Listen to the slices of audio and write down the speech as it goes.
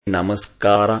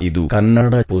ನಮಸ್ಕಾರ. ಇದು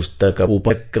ಕನ್ನಡ ಪುಸ್ತಕ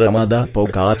ಉಪಕ್ರಮದ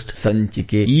ಪಾಡ್ಕಾಸ್ಟ್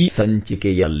ಸಂಚಿಕೆ. ಈ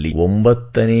ಸಂಚಿಕೆಯಲ್ಲಿ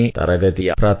 9ನೇ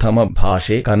ತರಗತಿಯ ಪ್ರಥಮ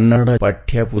ಭಾಷೆ ಕನ್ನಡ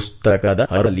ಪಠ್ಯ ಪುಸ್ತಕದ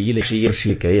ಹರಲೀಲೆ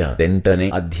ಶೀರ್ಷಿಕೆಯ 8ನೇ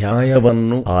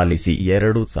ಅಧ್ಯಾಯವನ್ನು ಆಲಿಸಿ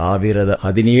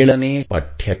 2017ನೇ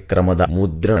ಪಠ್ಯಕ್ರಮದ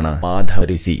ಮುದ್ರಣ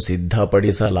ಆಧರಿಸಿ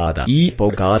ಸಿದ್ಧಪಡಿಸಲಾದ ಈ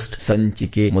ಪಾಡ್ಕಾಸ್ಟ್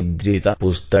ಸಂಚಿಕೆ ಮುದ್ರಿತ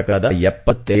ಪುಸ್ತಕದ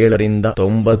 77ರಿಂದ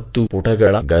 90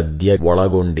 ಪುಟಗಳ ಗದ್ಯ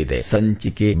ಒಳಗೊಂಡಿದೆ.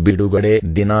 ಸಂಚಿಕೆ ಬಿಡುಗಡೆ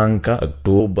ದಿನಾಂಕ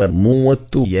ಅಕ್ಟೋಬರ್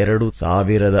 30,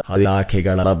 2000.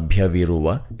 ಇಲಾಖೆಗಳ ಲಭ್ಯವಿರುವ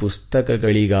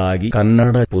ಪುಸ್ತಕಗಳಿಗಾಗಿ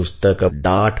ಕನ್ನಡ ಪುಸ್ತಕ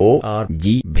 .org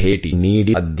ಭೇಟಿ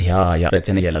ನೀಡಿ. ಅಧ್ಯಾಯ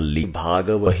ರಚನೆಯಲ್ಲಿ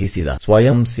ಭಾಗವಹಿಸಿದ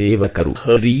ಸ್ವಯಂ ಸೇವಕರು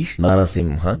ಹರೀಶ್,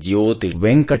 ನರಸಿಂಹ, ಜ್ಯೋತಿ,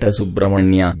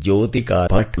 ವೆಂಕಟಸುಬ್ರಹ್ಮಣ್ಯ, ಜ್ಯೋತಿಕಾ,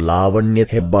 ಭಟ್, ಲಾವಣ್ಯ,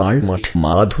 ಹೆಬ್ಬಾಳ್ಮಠ್,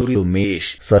 ಮಾಧುರಿ,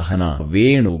 ಉಮೇಶ್, ಸಹನಾ,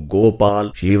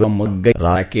 ವೇಣುಗೋಪಾಲ್, ಶಿವಮೊಗ್ಗ,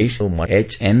 ರಾಕೇಶ್,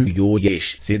 ಎಚ್.ಎನ್.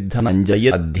 ಯೋಗೇಶ್,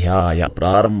 ಸಿದ್ದನಂಜಯ್ಯ. ಅಧ್ಯಾಯ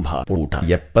ಪ್ರಾರಂಭ. ಪುಟ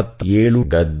 77.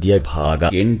 ಗದ್ಯ ಭಾಗ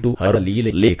 8.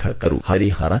 ಹರಲೀಲೆ. ಲೇಖಕರು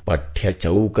ಹರಿಹರ. ಪಠ್ಯ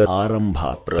ಚೌಕ. ಆರಂಭ.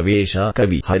 ಪ್ರವೇಶ.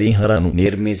 ಕವಿ ಹರಿಹರನು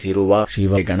ನಿರ್ಮಿಸಿರುವ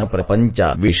ಶಿವಗಣ ಪ್ರಪಂಚ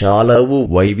ವಿಶಾಲವೂ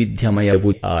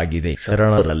ವೈವಿಧ್ಯಮಯವೂ ಆಗಿದೆ.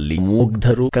 ಶರಣರಲ್ಲಿ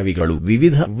ಮುಗ್ಧರು, ಕವಿಗಳು,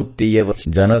 ವಿವಿಧ ವೃತ್ತಿಯ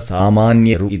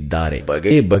ಜನಸಾಮಾನ್ಯರು ಇದ್ದಾರೆ.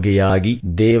 ಬಗೆ ಬಗೆಯಾಗಿ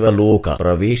ದೇವಲೋಕ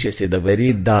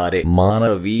ಪ್ರವೇಶಿಸಿದವರಿದ್ದಾರೆ.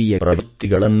 ಮಾನವೀಯ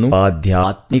ಪ್ರವೃತ್ತಿಗಳನ್ನು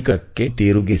ಆಧ್ಯಾತ್ಮಿಕಕ್ಕೆ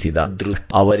ತಿರುಗಿಸಿದ ದೃಷ್ಟಿ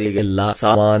ಅವರಿಗೆಲ್ಲ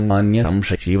ಸಾಮಾನ್ಯ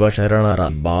ಅಂಶ. ಶಿವಶರಣರ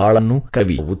ಬಾಳನ್ನು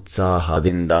ಕವಿ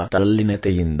ಉತ್ಸಾಹದಿಂದ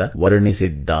ತಲ್ಲೀನತೆಯಿಂದ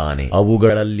ವರ್ಣಿಸಿದ್ದಾನೆ.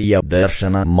 ಅವುಗಳಲ್ಲಿಯ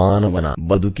ದರ್ಶನ ಮಾನವನ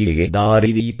ಬದುಕಿಗೆ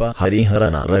ದಾರಿದೀಪ.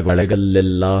 ಹರಿಹರನ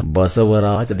ರಗಳೆಗಲ್ಲೆಲ್ಲ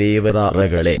ಬಸವರಾಜ ದೇವರ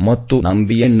ರಗಳೆ ಮತ್ತು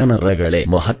ನಂಬಿಯಣ್ಣನ ರಗಳೆ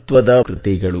ಮಹತ್ವದ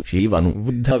ಕೃತಿಗಳು. ಶಿವನು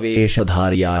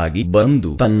ಬುದ್ಧವೇಷಧಾರಿಯಾಗಿ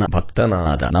ಬಂದು ತನ್ನ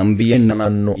ಭಕ್ತನಾದ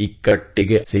ನಂಬಿಯಣ್ಣನನ್ನು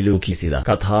ಇಕ್ಕಟ್ಟಿಗೆ ಸಿಲುಕಿಸಿದ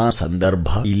ಕಥಾ ಸಂದರ್ಭ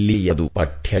ಇಲ್ಲಿಯದು.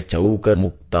 ಪಠ್ಯ ಚೌಕ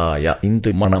ಮುಕ್ತಾಯ.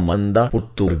 ಇಂತು ಮಣಮಂದ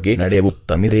ಪುತ್ತೂರ್ಗೆ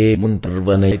ನಡೆಯುತ್ತಮಿರೆ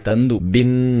ಮುಂತರ್ವನೆ ತಂದು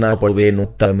ಭಿನ್ನ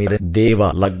ಪಳುವೆನುತ್ತಮಿರೆ ದೇವ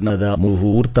ಲಗ್ನದ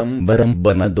ಮುಹೂರ್ತಂ ಬರಂ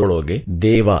ಬನದೊಳಗೆ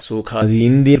ದೇವ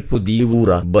ಸುಖದಿಂದಿರ್ಪು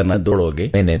ದೀವೂರ ಬನದೊಳಗೆ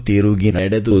ನೆನೆ ತಿರುಗಿ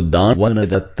ನಡೆದು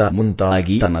ದಾವನದತ್ತ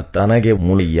ಮುಂತಾಗಿ ತನಗೆ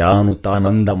ಮುಳಿಯಾನು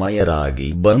ತಾನಂದಮಯರಾಗಿ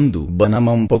ಬಂದು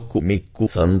ಬನಮಂಪಕ್ಕು ಮಿಕ್ಕು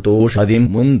ಸಂತೋಷದಿಂ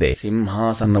ಮುಂದೆ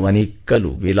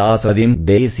ಸಿಂಹಾಸನವನಿಕ್ಕಲು ವಿಲಾಸದಿಂ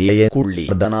ದೇಸಿಯ ಕುಳ್ಳಿ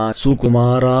ಪ್ರದನ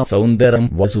ಸುಕುಮಾರ ಸೌಂದರಂ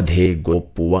ವಸುಧೇ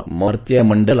ಗೋಪ್ಪುವ ಮರ್ತ್ಯ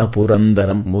ಮಂಡಲ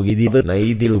ಪುರಂದರಂ ಮುಗಿದಿದ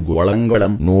ನೈದಿಲು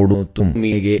ಗೊಳಂಗಳಂ ನೋಡು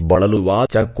ತುಮ್ಮಿಗೆ ಬಳಲುವ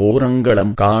ಚಕೋರಂಗಳಂ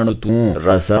ಕಾಣುತ್ತೂ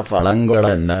ರಸ ಫಳಂಗಳ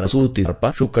ನರಸೂತಿರ್ಪ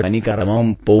ಶುಕನಿಕರಮಂ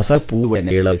ಪೋಸ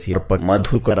ಪೂವೆನೇಳಸಿರ್ಪ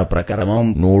ಮಧುಕರ ಪ್ರಕರಮಂ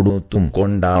ನೋಡು ತುಂ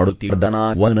ಕೊಂಡಾಡುತ್ತಿರ್ದನ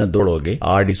ವನದೊಳಗೆ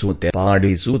ಆಡಿಸುತ್ತೆ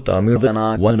ಪಾಡಿಸು ತಮಿಳ್ದನ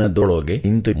ವನದೊಳಗೆ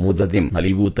ಇಂತು ಮುದದಿಂ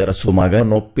ಅಲಿವುತರ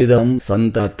ಸುಮಗನೊಪ್ಪಿದಂ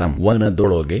ಸಂತತಂ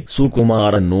ವನದೊಳಗೆ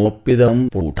ಸುಕುಮಾರ ನೊಪ್ಪಿದಂ.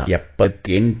 ಪುಟ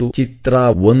 78. ಚಿತ್ರ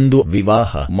 1.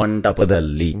 ವಿವಾಹ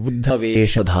ಮಂಟಪದಲ್ಲಿ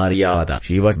ಬುದ್ಧವೇಷಧಾರಿಯಾದ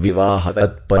ಶಿವ ವಿವಾಹ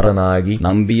ತತ್ಪರನಾಗಿ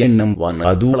ನಂಬಿಯಣ್ಣಂ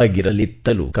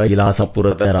ವನದೊಳಗಿರಲಿತ್ತಲು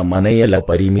ಕೈಲಾಸಪುರದರ ಮನೆಯಲ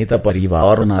ಪರಿಮಿತ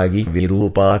ಪರಿವಾರನಾಗಿ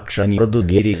ವಿರೂಪಾಕ್ಷನಿ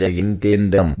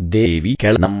ಗಿರಿಜಗಿಂತೆಂದಂ ದೇವಿ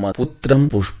ಕೆಳ ನಮ್ಮ ಪುತ್ರಂ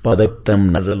ಪುಷ್ಪದತ್ತಂ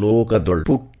ನರಲೋಕದೊಳ್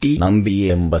ಪುಟ್ಟಿ ನಂಬಿ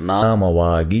ಎಂಬ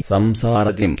ನಾಮವಾಗಿ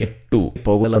ಸಂಸಾರದಿಂ ಕೆಟ್ಟು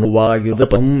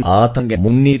ಪೊಗಲನುವಾಗಿದಪಂ ಆತಂಗೆ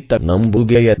ಮುನ್ನಿತ್ತ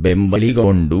ನಂಬುಗೆಯ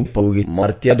ಬೆಂಬಲಿಗೊಂಡು ಪೌಗಿ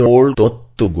ಮರ್ತ್ಯದೋಳ್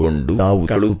ಗೊಂಡು ತಾವು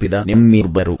ಕಳುಪಿದ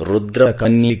ನಿಮ್ಮಿಬ್ಬರು ರುದ್ರ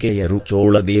ಕನ್ನಿಕೆಯರು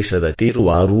ಚೋಳ ದೇಶದ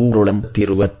ತಿರುವಾರೂರೊಳಂ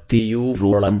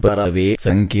ತಿರುವತ್ತಿಯೂರೊಳಂ ಪರವೇ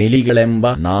ಸಂಕೇಳಿಗಳೆಂಬ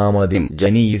ನಾಮದಿಂ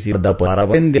ಜನಿಯಿಸಿದ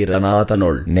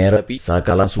ಪರವೆಂದಿರನಾಥನೊಳ್ ನೆರಪಿ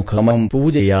ಸಕಲ ಸುಖಮಂ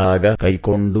ಪೂಜೆಯಾಗ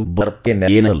ಕೈಕೊಂಡು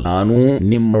ಬರ್ಪೆನೇನಲ್ ನಾನೂ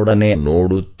ನಿಮ್ಮೊಡನೆ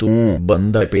ನೋಡುತ್ತೂ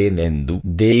ಬಂದಪೇನೆಂದು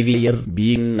ದೇವಿಯರ್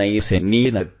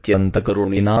ಬೀನ್ನೈಸೆನ್ನೀನತ್ಯಂತ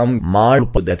ಕರುಣಿನಾಂ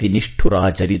ಮಾಳ್ಪದತಿ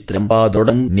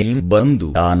ನಿಷ್ಠುರಾಚರಿತ್ರೆಂಬಾದೊಡಂ ನೀಂ ಬಂದು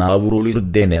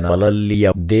ತಾನಾವುರುಳಿರುದ್ದೇನೆ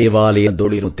ನಲಲ್ಲಿಯ ದೇವಾಲಯದೊಳ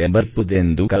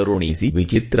ಬರ್ಪುದೆಂದು ಕರುಣಿಸಿ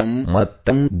ವಿಚಿತ್ರಂ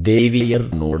ಮತ್ತಂ ದೇವಿಯರ್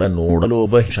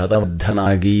ನೋಡಲೋಭ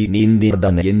ಶತಬದ್ಧನಾಗಿ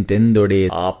ನಿಂದಿರ್ದನ ಎಂತೆಂದೊಡೆ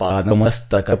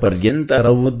ಆಪಾದಮಸ್ತಕ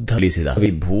ಪರ್ಯಂತರವುದ್ಧಲಿಸಿದ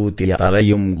ವಿಭೂತಿಯ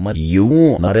ತಲೆಯುಂ ಮರಿಯೂ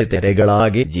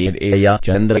ನರೆತೆರೆಗಳಾಗೆ ಜೇಡೆಯ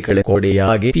ಚಂದ್ರಕಳೆ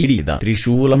ಕೊಡೆಯಾಗೆ ಪಿಡಿದ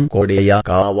ತ್ರಿಶೂಲಂ ಕೊಡೆಯ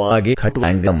ಕಾವಾಗೆ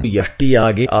ಖಟ್ವಾಂಗಂ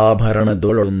ಯಷ್ಟಿಯಾಗೆ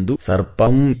ಆಭರಣದೊಳೊಂದು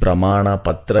ಸರ್ಪಂ ಪ್ರಮಾಣ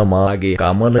ಪತ್ರಮಾಗೆ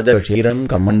ಕಮಲದ ಶಿರಂ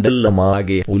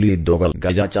ಕಮಂಡಲಮಾಗೆ ಪುಲಿದೊಗಲ್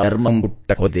ಗಜ ಚರ್ಮಂ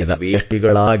ಪುಟ್ಟ ಹೊದೆದ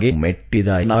ವೇಷ್ಟಿಗಳಾಗೆ ಮೆಟ್ಟಿ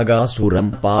ನಾಗಾಸುರಂ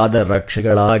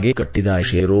ಪಾದರಕ್ಷೆಗಳಾಗಿ ಕಟ್ಟಿದ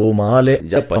ಶಿರೋಮಾಲೆ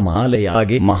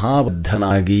ಜಪಮಾಲೆಯಾಗಿ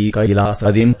ಮಹಾಬದ್ಧನಾಗಿ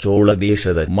ಕೈಲಾಸದಿಂ ಚೋಳ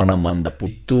ದೇಶದ ಮಣಮಂದ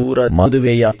ಪುತ್ತೂರ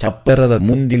ಮದುವೆಯ ಚಪ್ಪರದ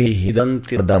ಮುಂದಿಳಿ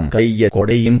ಹಿದಂತಿರ್ದಂ ಕೈಯ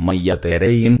ಕೊಡೆಯಿಂ ಮಯ್ಯ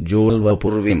ತೆರೆಯಿಂ ಜೋಲ್ವ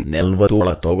ಪುರ್ವಿಂ ನೆಲ್ವತೋಳ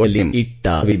ತೊಗಲಿಂ ಇಟ್ಟ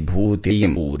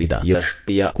ವಿಭೂತಿಯಿಂ ಊರಿದ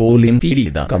ಯಷ್ಟಿಯ ಕೋಲಿಂ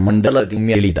ಪಿಡಿದ ಕಮಂಡಲದಿಂ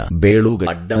ಎಳಿದ ಬೇಳುಗ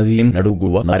ಅಡ್ಡದಿಂ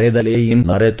ನಡುಗುವ ನರೆದಲೆಯಿಂ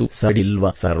ನರೆತು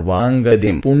ಸಡಿಲ್ವ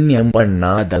ಸರ್ವಾಂಗದಿಂ ಪುಣ್ಯಂ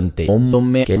ಪಣ್ಣಾದಂತೆ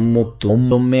ಒಮ್ಮೊಮ್ಮೆ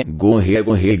ಕೆಮ್ಮುತ್ತೊಮ್ಮೊಮ್ಮೆ ಗೋ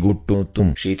ಹೇಗುಟ್ಟು ತುಂ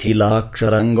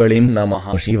ಶಿಥಿಲಾಕ್ಷರಂಗಳಿಂ ನಮಃ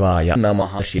ಶಿವಾಯ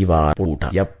ಪೂಟ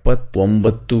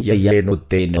 79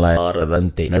 ಎನ್ನುತ್ತೆ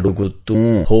ನೆಲಾರದಂತೆ ನಡುಗುತ್ತೂ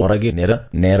ಹೊರಗೆ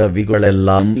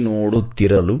ನೆರವಿಗಳೆல்லாம்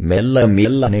ನೋಡುತ್ತಿರಲು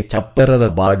ಮೆಲ್ಲನೆ ಚಪ್ಪರದ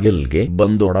ಬಾಗಿಲ್ಗೆ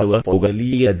ಬಂದೊಡವ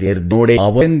ಪೊಗಲಿಯದೆರ್ನೋಡೆ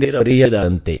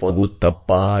ಅವೆಂದಿರರಿಯದಂತೆ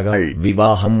ಪೊಗುತ್ತಪ್ಪಾಗಳ್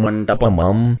ವಿವಾಹ ಮಂಟಪ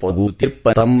ಪೊಗುತ್ತಿಪ್ಪ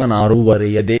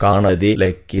ತಮ್ಮನಾರುವರೆಯದೆ ಕಾಣದೆ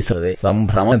ಲೆಕ್ಕಿಸದೆ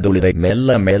ಸಂಭ್ರಮದೊಳಿರೆ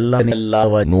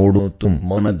ಮೆಲ್ಲನೆಲ್ಲವ ನೋಡುತ್ತು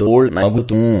ಮನದೋಳ್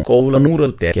ನಗುತ್ತೂ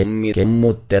ಕೋಲನೂರುತ್ತೆ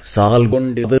ಕೆಮ್ಮುತ್ತೆ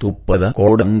ಸಾಲ್ಗೊಂಡಿದ ತುಪ್ಪದ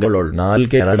ಕೋಡಂಗಳೊಳ್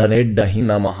ನಾಲ್ಕೆರಡನೆಡ್ಡಹಿ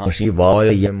ನಮಃ ಶಿವಾಯ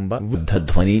ಎಂಬ ಬುದ್ಧ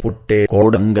ಧ್ವನಿ ಪುಟ್ಟೆ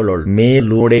ಕೋಡಂಗಳೊಳ್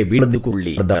ಮೇಲೋಡೆ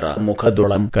ಬಿಡದುಕುಳ್ಳಿ ಅದರ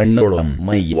ಮುಖದೊಳಂ ಕಣ್ಣೊಳಂ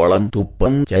ಮೈಯೊಳಂ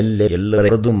ತುಪ್ಪಂ ಚೆಲ್ಲೆ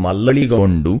ಎಲ್ಲರೆದು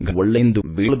ಮಲ್ಲಳಿಗೊಂಡು ಒಳ್ಳೆಂದು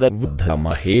ಬೀಳದ ಬುದ್ಧ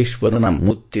ಮಹೇಶ್ವರನ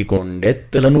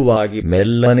ಮುತ್ತಿಕೊಂಡೆತ್ತಲನುವಾಗಿ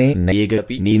ಮೆಲ್ಲನೆ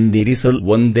ನೇಗಪಿ ನಿಂದಿರಿಸಲು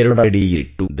ಒಂದೆರಡಡಿ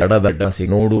ಇಟ್ಟು ದಡದಡಸಿ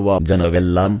ನೋಡುವ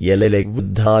ಜನವೆல்லாம் ಎಲೆಲೆ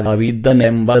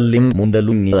ಬುದ್ಧವಿದ್ದನೆಂಬಲ್ಲಿ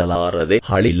ಮುಂದಲು ನಿಲ್ಲಲಾರದೆ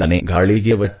ಹಳಿಲನೆ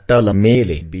ಗಾಳಿಗೆ ಒಟ್ಟಲ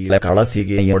ಮೇಲೆ ಬೀಳ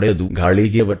ಕಳಸಿಗೆ ಒಡೆದು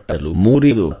ಗಾಳಿಗೆ ಒಟ್ಟಲು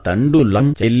ಮುರಿದು ತಂಡುಲಂ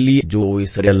ಚೆಲ್ಲಿ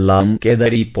ಜೋಯಿಸರೆல்லாம்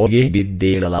ಕೆದರಿ ಪೊಗೆ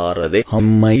ಬಿದ್ದೇಳಲಾರದೆ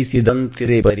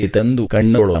ಹಮ್ಮೈಸಿದಂತಿರೆ ಬರಿತಂದು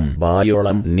ಕಣ್ಣೊಳಂ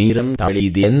ಬಾಯೊಳಂ ನೀರಂ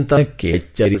ತಳಿದೆಂತಕ್ಕೆ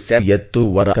ಎಚ್ಚರಿಸ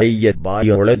ಎತ್ತುವರ ಕೈಯ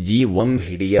ಬಾಯೊಳ ಜೀವಂ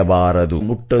ಹಿಡಿಯಬಾರದು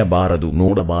ಮುಟ್ಟಬಾರದು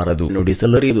ನೋಡಬಾರದು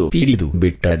ನುಡಿಸಲರಿದು ಪಿಡಿದು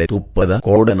ಬಿಟ್ಟಡೆ ತುಪ್ಪದ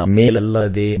ಕೋಡನ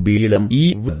ಮೇಲಲ್ಲದೆ ಬೀಳಂ ಈ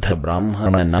ಬುದ್ಧ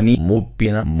ಬ್ರಾಹ್ಮಣ ನನಿ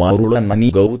ಮುಪ್ಪಿನ ಮರುಳ ನನಿ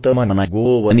ಗೌತಮನ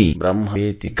ಗೋವನಿ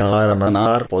ಬ್ರಹ್ಮೇತಿ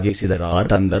ಕಾರಣನಾರ್ ಪೊಗಿಸಿದರಾರ್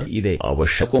ತಂದರ್ ಇದೆ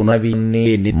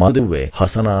ಅವಶ್ಯಕುನವಿನ್ನೇನಿ ಮದುವೆ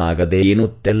ಹಸನಾಗದೆ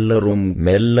ಎನ್ನುತ್ತೆಲ್ಲರೂ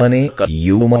ಮೆಲ್ಲನೆ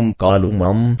ಕೈಯುಮಂ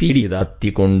ಕಾಲುಮಂ ಪಿಡಿದ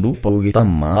ಹತ್ತಿಕೊಂಡು ಪೌಗಿ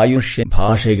ತಮ್ಮ ಆಯುಷ್ಯ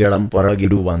ಭಾಷೆಗಳಂ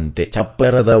ಹೊರಗಿಡುವಂತೆ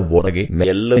ಚಪ್ಪರದ ಒಳಗೆ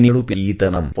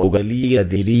ಮೆಲ್ಲನಿಡುಪೀತನಂ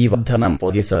ಪೊಗಲಿಯದಿರಿವರ್ಧನಂ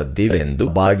ಪೊಗಿಸದಿರೆಂದು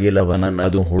ಬಾಗಿಲವನ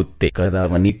ನದು ಹುಡುತ್ತೆ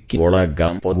ಕದವನಿಕ್ಕಿ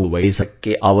ಒಳಗಂ ಪೊಗು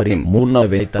ವಯಸ್ಸಕ್ಕೆ ಅವರಿ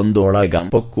ಮೂರ್ಣವೇ ತಂದೊಳಗಂ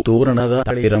ಪೊಕ್ಕು ತೋರಣದ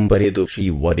ತಳಿರಂ ಬರೆದು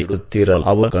ಶಿವರಿಡುತ್ತಿರಲು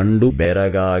ಅವ ಕಂಡು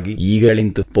ಬೆರಗಾಗಿ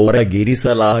ಈಗಳಿಂತು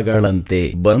ಪೊರಗಿರಿಸಲಾಗಳಂತೆ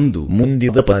ಬಂದು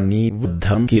ಮುಂದಿದ ಪನಿ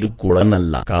ಬುದ್ಧಂ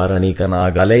ಕಿರುಕುಳನಲ್ಲ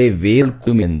ಕಾರಣಿಕನಾಗಲೇ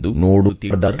ವೇಲ್ಕುಮೆಂದು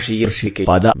ನೋಡುತ್ತಿದ್ದ ಶೀರ್ಷಿಕೆ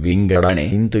ಪದ ವಿಂಗಡಣೆ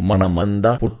ಇಂತು ಮಣಮಂದ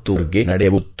ಪುತ್ತೂರ್ಗೆ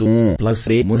ನಡೆಯುತ್ತೂ ಪ್ಲಸ್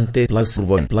ರೇ ಮುಂತೆ ಪ್ಲಸ್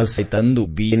 1 ಪ್ಲಸ್ ತಂದು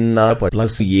ಬೀನ್ನಾಪ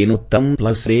ಪ್ಲಸ್ ಏನು ತಂ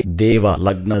ಪ್ಲಸ್ ರೇ ದೇವ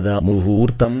ಲಗ್ನದ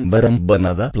ಮುಹೂರ್ತಂ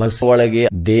ಬರಂಬನದ ಪ್ಲಸ್ ಒಳಗೆ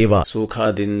ದೇವ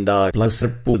ಸುಖದಿಂದ ಪ್ಲಸ್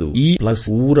ರಿಪ್ಪುದು ಈ ಪ್ಲಸ್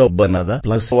ಊರಬ್ಬನದ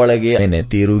ಪ್ಲಸ್ ಒಳಗೆ ಎನೆ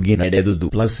ತಿರುಗಿ ನಡೆದುದು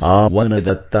ಪ್ಲಸ್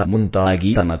ಆವನದತ್ತ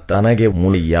ಮುಂತಾಗಿ ತನಗೆ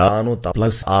ಮುಳಿಯಾನುತ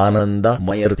ಪ್ಲಸ್ ಆನಂದ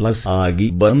ಮಯರ್ ಪ್ಲಸ್ ಆಗಿ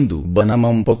ಬಂದು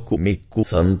ಬನಮಂಪಕ್ಕು ಮಿಕ್ಕು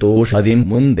ಸಂತೋಷದಿಂ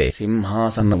ಮುಂದೆ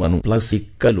ಸಿಂಹಾಸನವನು ಪ್ಲಸ್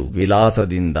ಸಿಕ್ಕಲು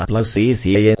ವಿಲಾಸದಿಂದ ಪ್ಲಸ್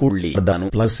ಸೇಯ ಕುಳ್ಳಿದನು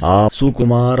ಪ್ಲಸ್ ಆ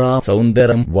ಸುಕುಮಾರ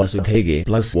ಸೌಂದರಂ ವಸುಧೆಗೆ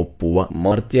ಪ್ಲಸ್ ಒಪ್ಪುವ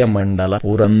ಮರ್ತ್ಯ ಮಂಡಲ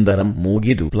ಪುರಂದರಂ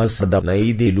ಮೂಗಿದು ಪ್ಲಸ್ ದ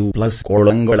ನೈದಿಲು ಪ್ಲಸ್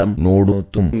ಕೋಳಂಗಳಂ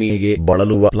ನೋಡುತ್ತು ಮೀಗೆ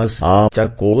ಬಳಲುವ ಪ್ಲಸ್ ಆ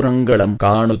ಚಕೋರಂಗಳಂ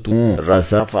ಕಾಣುತ್ತೂ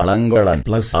ರಸ ಫಳಂಗಳಂ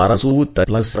plus ಅರಸೂತ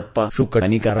plus ರಪ್ಪ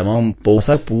ಶುಕನಿಕರಮಂ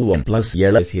ಪೋಸಪೂವಂ plus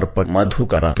ಎಳಸಿರ್ಪ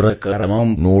Madhukar ಪ್ರಕರಮಂ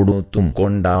ನೋಡುತ್ತು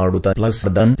ಕೊಂಡಾಡುತ್ತ plus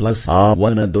Dhan plus ಆ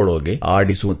ವನದೊಳಗೆ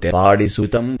ಆಡಿಸುತ್ತೆ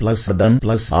ಪಾಡಿಸುತ್ತಂ ಪ್ಲಸ್ ದನ್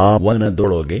ಪ್ಲಸ್ ಆ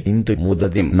ವನದೊಳಗೆ ಇಂತು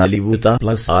ಮುದದಿಂ ನಲಿವುತ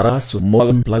plus Arasu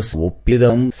ಮೊಗಂ plus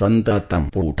ಒಪ್ಪಿದಂ ಸಂತತಂ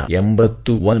ಪೂಟ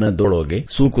 80 ವನದೊಳಗೆ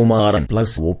Sukumaran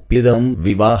plus ಒಪ್ಪಿದಂ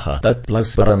ವಿವಾಹ ತತ್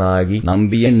ಪ್ಲಸ್ ಪರನಾಗಿ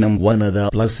ನಂಬಿಯಣ್ಣಂ ವನದ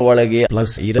ಪ್ಲಸ್ ಒಳಗೆ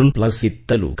ಪ್ಲಸ್ ಇರಲ್ ಪ್ಲಸ್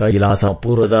ಇತ್ತಲು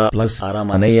ಕೈಲಾಸಪುರದ ಪ್ಲಸ್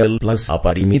ಅರಮನೆಯಲ್ ಪ್ಲಸ್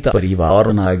ಅಪರಿಮಿತ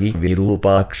ಪರಿವಾರನಾಗಿ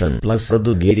ವಿರೂಪಾಕ್ಷನ್ ಪ್ಲಸ್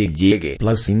ರದುಗಿರಿ ಜೇಗೆ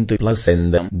ಪ್ಲಸ್ ಇಂತು ಪ್ಲಸ್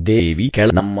ಎಂದಂ ದೇವಿ ಕೆಳ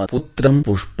ನಮ್ಮ ಪುತ್ರಂ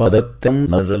ಪುಷ್ಪದತ್ತಂ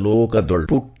ನರಲೋಕದೊಳ್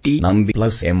ಪುಟ್ಟಿ ನಂಬಿ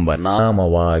ಪ್ಲಸ್ ಎಂಬ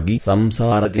ನಾಮವಾಗಿ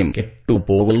ಸಂಸಾರದಿಂ ಕೆಟ್ಟು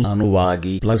ಪೋಗಲ್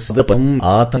ಅನುವಾಗಿ ಪ್ಲಸ್ ದಪಂ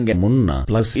ಆತಂಗೆ ಮುನ್ನ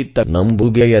ಪ್ಲಸ್ ಇತ್ತ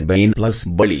ನಂಬುಗೆಯ ಬೈನ್ ಪ್ಲಸ್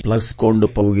ಬಳಿ ಪ್ಲಸ್ ಕೊಂಡು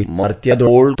ಪೋಗಿ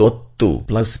ಮರ್ತ್ಯದೋಳ್ ತೊತ್ತು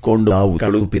ಪ್ಲಸ್ ಕೊಂಡು ಅವು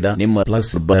ಕಳುಪಿದ ನಿಮ್ಮ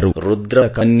ಪ್ಲಸ್ ಬರು ರುದ್ರ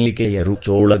ಕನ್ನಿಕೆಯರು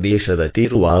ಚೋಳ ದೇಶದ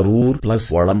ತಿರುವಾರೂರ್ ಪ್ಲಸ್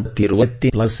ಒಳಂ ತಿರುವತ್ತಿ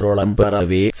ಪ್ಲಸ್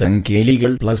ಒಳಂಪರವೇ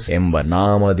ಸಂಕೇಳಿಗಳ್ ಪ್ಲಸ್ ಎಂಬ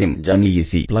ನಾಮದಿಂ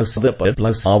ಜನಿಯಿಸಿ ಪ್ಲಸ್ ದಪ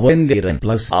ಪ್ಲಸ್ ಅವಂದಿರನ್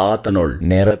ಪ್ಲಸ್ ಆತನೊಳ್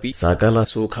ನೆರಪಿ ಸಕಲ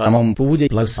ಸುಖಮಂ ಪೂಜೆ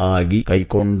ಪ್ಲಸ್ ಆಗಿ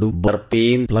ಕೈಕೊಂಡು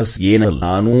ಬರ್ಪೇನ್ ಪ್ಲಸ್ ಏನಲ್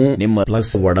ನಾನೂ ನಿಮ್ಮ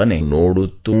ಪ್ಲಸ್ ಒಡನೆ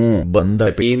ನೋಡುತ್ತೂ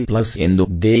ಬಂದ ಪೇನ್ ಪ್ಲಸ್ ಎಂದು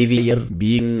ದೇವಿಯರ್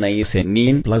ಬೀನ್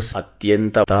ನೈಸೆನ್ನೀನ್ ಪ್ಲಸ್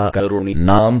ಅತ್ಯಂತ ಕರುಣಿ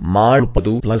ನಾಂ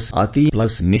ಮಾಡುಪದು ಪ್ಲಸ್ ಅತಿ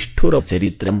ಪ್ಲಸ್ ನಿಷ್ಠುರ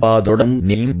ಚರಿತ್ರೆಂಬಾದೊಡಂ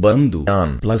ನೀನ್ ಬಂದು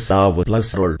ನಾನ್ ಪ್ಲಸ್ ಆವು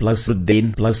ಪ್ಲಸ್ ರೋಳ್ ಪ್ಲಸ್ ದೇನ್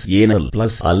ಪ್ಲಸ್ ಏನಲ್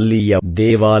ಪ್ಲಸ್ ಅಲ್ಲಿಯ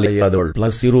ದೇವಾಲಯದೊಳ್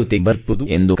ಪ್ಲಸ್ ಇರುತಿ ಬರ್ಪುದು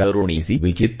ಎಂದು ಕರುಣಿಸಿ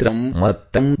ವಿಚಿತ್ರಂ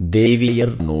ಮತ್ತಂ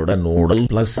ದೇವಿಯರ್ ನೋಡಲ್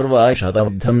ಪ್ಲಸ್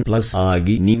ಸರ್ವಶತಬ್ಧಂ ಪ್ಲಸ್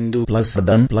ಆಗಿ ನಿಂದು ಪ್ಲಸ್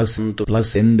ದನ್ ಪ್ಲಸ್ ಅಂತು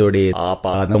ಪ್ಲಸ್ ಎಂದೊಡೆ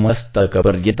ಆಪಾದಮಸ್ತಕ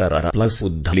ಪರ್ಯತರ ಪ್ಲಸ್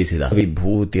ಉದ್ಧಲಿಸಿದ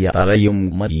ವಿಭೂತಿಯ ತಲೆಯುಂ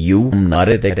ಮರಿಯೂ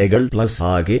ನರೆತೆರೆಗಳ್ ಪ್ಲಸ್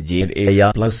ಹಾಗೆ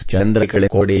ಜೇಡೆಯ ಪ್ಲಸ್ ಚಂದ್ರಕಳೆ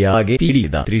ಕೊಡೆಯಾಗೆ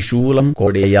ಪಿಡಿದ ತ್ರಿಶೂಲಂ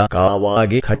ಕೊಡೆಯ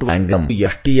ಕಾವಾಗೆ ಖಟ್ವಾಂಗಂ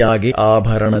ಯಷ್ಟಿಯಾಗಿ ಹಾಗೆ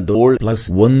ಆಭರಣದೋಳ್ ಪ್ಲಸ್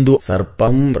 1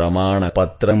 ಸರ್ಪಂ ಪ್ರಮಾಣ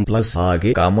ಪತ್ರಂ ಪ್ಲಸ್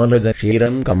ಹಾಗೆ ಕಮಲಜ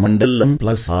ಕ್ಷೀರಂ ಕಮಂಡಲಂ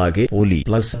ಪ್ಲಸ್ ಹಾಗೆ ಹುಲಿ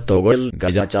ಪ್ಲಸ್ ತೊಗಲ್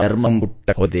ಗಜ ಚರ್ಮಂ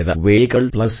ಪುಟ್ಟ ಹೊದೆದ ವೇಕಳ್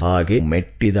ಪ್ಲಸ್ ಹಾಗೆ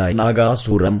ಮೆಟ್ಟಿದ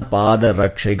ನಾಗಾಸುರಂ ಪಾದ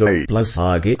ರಕ್ಷೆಗಳ್ ಪ್ಲಸ್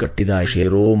ಹಾಗೆ ಕಟ್ಟಿದ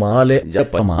ಶಿರೋಮಾಲೆ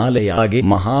ಜಪಮಾಲೆಯಾಗಿ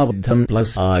ಮಹಾಬುದ್ಧಂ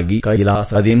ಪ್ಲಸ್ ಆಗಿ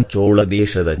ಕೈಲಾಸದಿಂ ಚೋಳ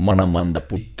ದೇಶದ ಮಣಮಂದ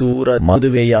ಪುತ್ತೂರ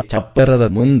ಮದುವೆಯ ಚಪ್ಪರದ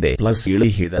ಮುಂದೆ ಪ್ಲಸ್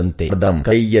ಇಳಿಹಿದಂತೆ ದಂ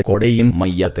ಕೈಯ ಕೊಡೆಯಿಂ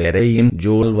ಮಯ್ಯ ತೆರೆಯಿಂ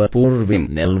ಜೋಲ್ವ ಪೂರ್ವಿಂ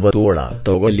ನೆಲ್ವತೋಳ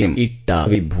ತೊಗಲಿಂ ಇಟ್ಟ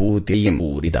ವಿಭೂತಿಯಿಂ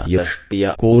ಊರಿದ ಯಷ್ಟಿಯ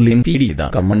ಕೋಲಿಂ ಪಿಡಿದ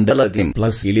ಕಮಂಡಲದಿಂ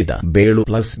ಪ್ಲಸ್ ಇಳಿದ ಬೇಳು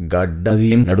ಪ್ಲಸ್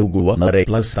ಗಡ್ಡದಿಂ ನಡುಗುವ ನರೆ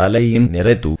ಪ್ಲಸ್ ತಲೆಯಿಂ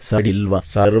ನೆರೆತು ಸಡಿಲ್ವ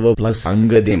ಸರ್ವ ಪ್ಲಸ್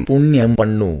ಅಂಗದಿಂ ಪುಣ್ಯಂ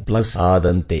ಪಣ್ಣು ಪ್ಲಸ್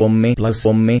ಆದಂತೆ ಒಮ್ಮೆ ಪ್ಲಸ್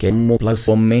ಒಮ್ಮೆ ಕೆಮ್ಮು ಪ್ಲಸ್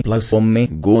ಒಮ್ಮೆ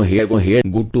ಗೋಹೆ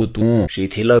ಗುಟ್ಟು ತೂ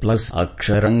ಶಿಥಿಲ ಪ್ಲಸ್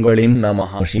ಅಕ್ಷರಂಗಳಿಂ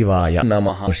ನಮಃ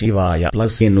ಶಿವಾಯ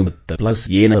ಪ್ಲಸ್ ಎನ್ನುತ್ತ ಪ್ಲಸ್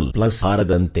ಏನಲ್ ಪ್ಲಸ್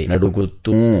ಹಾರದಂತೆ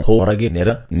ನಡುಗುತ್ತೂ ಹೊರಗೆ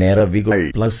ನೆರವಿಗಳ್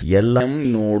ಪ್ಲಸ್ ಎಲ್ಲಂ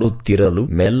ನೋಡುತ್ತಿರಲು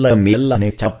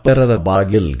ಮೆಲ್ಲನೆ ಚಪ್ಪರದ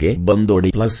ಬಾಗಿಲ್ಗೆ ಬಂದೊಡಿ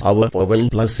ಪ್ಲಸ್ ಅವ ಪೊಗಲ್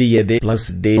ಪ್ಲಸ್ ಎದೆ ಪ್ಲಸ್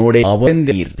ದೇನೋಡೆ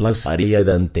ಅವಂದೀರ್ ಪ್ಲಸ್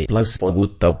ಅರಿಯದಂತೆ ಪ್ಲಸ್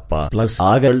ಪೊಗುತ್ತಪ್ಪ ಪ್ಲಸ್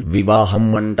ಆಗಲ್ ವಿವಾಹಂ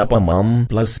ಮಂಟಪ ಮಂ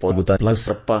ಪ್ಲಸ್ ಪೊಗುತ ಪ್ಲಸ್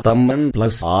ಅಪ್ಪ ತಮ್ಮನ್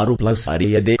ಪ್ಲಸ್ 6 ಪ್ಲಸ್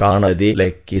ಅರಿಯದೆ ಕಾಣದೆ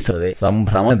ಲೆಕ್ಕಿಸದೆ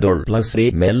ಸಂಭ್ರಮದೊಳ್ ಪ್ಲಸ್ ರೇ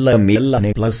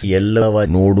ಮೆಲ್ಲನೆ ಪ್ಲಸ್ ಎಲ್ಲವ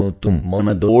ನೋಡುತ್ತು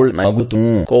ಮನದೋಳ್ ನಗುತ್ತೂ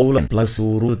ಕೌಲನ್ ಪ್ಲಸ್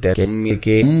ಊರು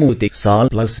ಕೆಮ್ಮುತಿ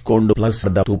ಸಾಲ್ ಪ್ಲಸ್ ಕೊಂಡು ಪ್ಲಸ್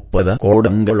ದ ತುಪ್ಪದ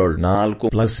ಕೋಡಂಗಳೊಳ್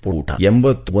 4 ಪ್ಲಸ್ ಪೂಟ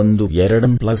 81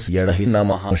 ಎರಡಂ ಪ್ಲಸ್ ಎಡಹಿ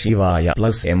ನಮಃ ಶಿವಾಯ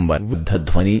ಪ್ಲಸ್ ಎಂಬ ಬುದ್ಧ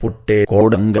ಧ್ವನಿ ಪುಟ್ಟೆ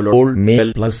ಕೋಡಂಗಳೋಳ್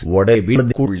ಮೇಲ್ ಪ್ಲಸ್ ಒಡೆ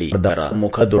ಬಿಡದ್ ಕುಳ್ಳಿ ದರ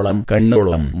ಮುಖದೊಳಂ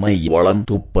ಕಣ್ಣೊಳಂ ಮೈ ಒಳಂ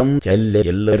ತುಪ್ಪಂ ಚೆಲ್ಲೆ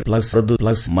ಎಲ್ಲರ್ ಪ್ಲಸ್ ಅದು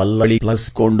ಪ್ಲಸ್ ಮಲ್ಲಳಿ ಪ್ಲಸ್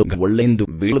ಕೊಂಡು ಒಳ್ಳೆಂದು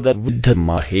ಬೀಳದ ಬುದ್ಧ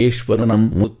ಮಹೇಶ್ವರನಂ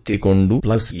ಮುತ್ತಿಕೊಂಡು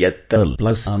ಪ್ಲಸ್ ಎತ್ತಲ್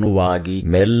ಪ್ಲಸ್ ಅನುವಾಗಿ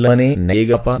ಮೆಲ್ಲನೆ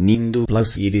ನೇಗಪ ನಿಂದು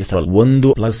ಪ್ಲಸ್ ಇರಿಸಲ್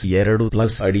 1 ಪ್ಲಸ್ 2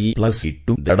 ಪ್ಲಸ್ ಅಡಿ ಪ್ಲಸ್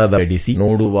ಇಟ್ಟು ದಡದಡಿಸಿ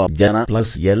ನೋಡುವ ಜನ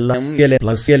ಪ್ಲಸ್ ಎಲ್ಲಂ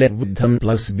ಎಲೆ ಬುದ್ಧಂ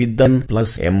plus ಬಿದ್ದನ್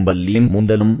plus ಎಂಬಲ್ಲಿಂ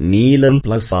ಮುಂದಲಂ ನೀಲಲ್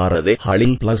plus ಆರದೆ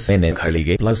ಹಳಿಲ್ plus ಎನೆ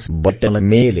ಘಳಿಗೆ plus ಬಟ್ಟಲ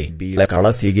ಮೇಲೆ ಬೀಳ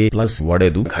ಕಳಸಿಗೆ ಪ್ಲಸ್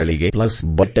ಒಡೆದು ಘಳಿಗೆ ಪ್ಲಸ್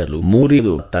ಬಟ್ಟಲು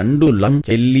ಮೂರಿದು ತಂಡು ಲಂ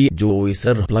ಚೆಲ್ಲಿ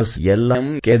ಜೋಯಿಸರ್ ಪ್ಲಸ್ ಎಲ್ಲಂ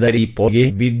ಕೆದರಿ ಪೊಗೆ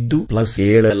ಬಿದ್ದು ಪ್ಲಸ್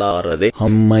ಏಳಲಾರದೆ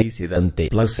ಹಮ್ಮೈಸಿದಂತೆ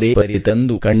ಪ್ಲಸ್ ರೇಪರಿ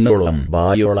ತಂದು ಕಣ್ಣೊಳಂ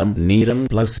ಬಾಯೊಳಂ ನೀರಂ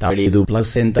ಪ್ಲಸ್ ತಳಿದು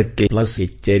ಪ್ಲಸ್ ಎಂತಕ್ಕೆ ಪ್ಲಸ್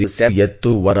ಎಚ್ಚರಿಸ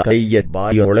ಎತ್ತುವರ ಕೈಯ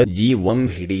ಬಾಯೊಳ ಜೀವಂ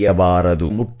ಹಿಡಿಯಬಾರದು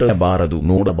ಮುಟ್ಟಬಾರದು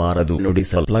ನೋಡಬಾರದು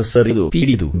ನುಡಿಸಲ್ ಪ್ಲಸ್ ಅರಿದು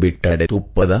ಪಿಡಿದು ಬಿಟ್ಟಡೆ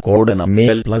ತುಪ್ಪದ ಕೋಡನ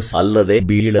ಮೇಲ್ ಪ್ಲಸ್ ಅಲ್ಲದೆ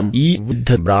ಬೀಳಂ ಈ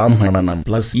ಬುದ್ಧ ಬ್ರಾಹ್ಮಣನಂ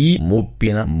ಪ್ಲಸ್ ಈ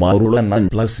ಮುಪ್ಪಿನ ಮರುಳನಂ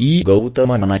ಪ್ಲಸ್ ಈ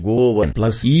ಗೌತಮನ ಗೋವನ್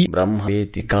ಪ್ಲಸ್ ಈ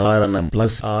ಬ್ರಹ್ಮೇತಿ ಕಾರಣಂ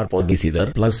ಪ್ಲಸ್ ಆರ್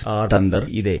ಪೊಗಿಸಿದರ್ ಪ್ಲಸ್ ಆರ್ ತಂದರ್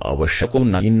ಇದೆ ಅವಶ್ಯಕೂ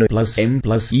ಇನ್ನು ಪ್ಲಸ್ ಎಂ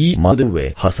ಪ್ಲಸ್ ಈ ಮದುವೆ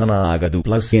ಹಸನ ಆಗದು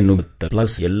ಪ್ಲಸ್ ಎನ್ನುತ್ತ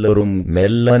ಪ್ಲಸ್ ಎಲ್ಲರೂ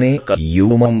ಮೆಲ್ಲನೆ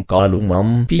ಯೂಮಂ ಕಾಲು ಮಂ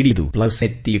ಪಿಡಿದು ಪ್ಲಸ್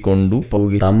ಎತ್ತಿಕೊಂಡು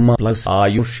ಪೋಗಿ ತಮ್ಮ ಪ್ಲಸ್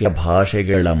ಆಯುಷ್ಯ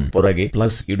ಭಾಷೆಗಳಂ ಪೊರಗೆ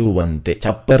ಪ್ಲಸ್ ಇಡುವಂತೆ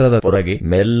ಚಪ್ಪರದ ಪೊರಗೆ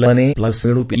ಮೆಲ್ಲನೆ ಪ್ಲಸ್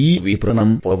ಇಡುಪಿ ಈ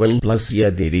ವಿಪ್ರನಂ ಪೊಗಲ್ ಪ್ಲಸ್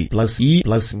ಯದಿರಿ ಪ್ಲಸ್ ಈ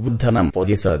ಪ್ಲಸ್ ಬುದ್ಧನಂ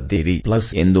ಪೊಗಿಸದಿರಿ ಪ್ಲಸ್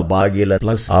ಎಂದು ಬಾಗಿಲ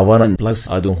ಪ್ಲಸ್ ಅವರನ್ ಪ್ಲಸ್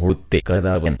ಅದು ಹುಡುತ್ತೆ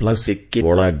ಕದವನ್ ಪ್ಲಸ್ ಸಿಕ್ಕಿ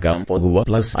ಒಳಗಂ ಪೊಗುವ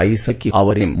ಪ್ಲಸ್ ಐಸಕ್ಕಿ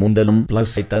ಅವರಿಂ ಮುಂದಲಂ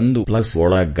ಪ್ಲಸ್ ತಂದು ಪ್ಲಸ್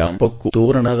ಒಳಗಂ ಪೊಕ್ಕು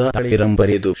ತೋರಣದ ತಳಿರಂ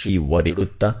ಬರೆದು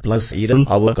ಶಿವರಿಡುತ್ತ ಪ್ಲಸ್ ಇರಲ್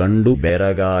ಅವ ಕಂಡು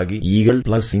ಬೆರಗಾಗಿ ಈಗಳ್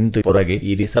ಪ್ಲಸ್ ಇಂತು ಹೊರಗೆ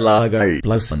ಇರಿಸಲಾಗಳ್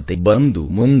ಪ್ಲಸ್ ಅಂತೆ ಬಂದು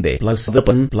ಮುಂದೆ ಪ್ಲಸ್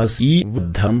ದಪನ್ ಪ್ಲಸ್ ಈ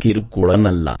ಬುದ್ಧಂ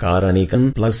ಕಿರುಕುಳನಲ್ಲ ಕಾರಣಿಕನ್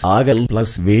ಪ್ಲಸ್ ಆಗಲ್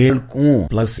ಪ್ಲಸ್ ವೇಳ್ಕೂ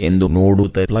ಪ್ಲಸ್ ಎಂದು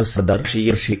ನೋಡುತ್ತ ಪ್ಲಸ್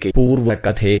ದರ್ಶೀರ್ಷಿಕೆ ಪೂರ್ವ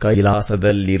ಕಥೆ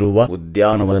ಕೈಲಾಸದಲ್ಲಿರುವ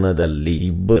ಉದ್ಯಾನವನದಲ್ಲಿ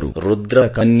ಇಬ್ಬರು ರುದ್ರ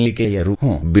ಕನ್ನಿಕೆಯರು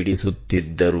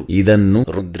ಬಿಡಿಸುತ್ತಿದ್ದರು. ಇದನ್ನು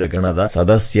ರುದ್ರಗಣದ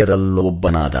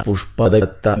ಸದಸ್ಯರಲ್ಲೊಬ್ಬನಾದ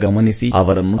ಪುಷ್ಪದತ್ತ ಗಮನಿಸಿ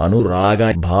ಅವರನ್ನು ಅನುರಾಗ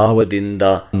ಭಾವದಿಂದ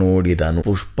ನೋಡಿದನು.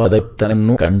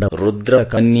 ಪುಷ್ಪದತ್ತನನ್ನು ಕಂಡ ರುದ್ರ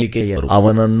ಕನ್ನಿಕೆಯರು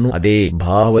ಅವನನ್ನು ಅದೇ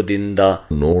ಭಾವದಿಂದ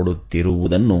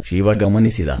ನೋಡುತ್ತಿರುವುದನ್ನು ಶಿವ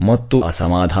ಗಮನಿಸಿದ ಮತ್ತು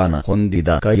ಅಸಮಾಧಾನ ಹೊಂದಿದ.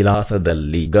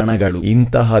 ಕೈಲಾಸದಲ್ಲಿ ಗಣಗಳು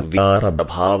ಇಂತಹ ವ್ಯಾರ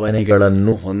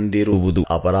ಭಾವನೆಗಳನ್ನು ಹೊಂದಿರುವುದು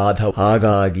ಅಪರಾಧ.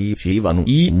 ಹಾಗಾಗಿ ಶಿವನು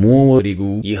ಈ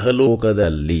ಮೂವರಿಗೂ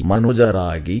ಇಹಲೋಕದಲ್ಲಿ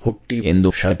ಮನುಜರಾಗಿ ಹುಟ್ಟಿ ಎಂದು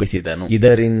ಶಪಿಸಿದನು.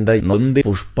 ಇದರಿಂದ ನೊಂದೆ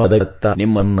ಪುಷ್ಪದತ್ತ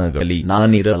ನಿಮ್ಮನ್ನಗಲಿ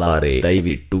ನಾನಿರಲಾರೆ,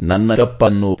 ದಯವಿಟ್ಟು ನನ್ನ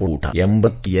ತಪ್ಪನ್ನು ಪೂಟ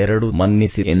 82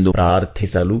 ಮನ್ನಿಸಿ ಎಂದು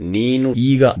ಪ್ರಾರ್ಥಿಸಲು ನೀನು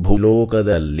ಈಗ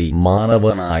ಭೂಲೋಕದಲ್ಲಿ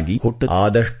ಮಾನವನಾಗಿ ಹುಟ್ಟು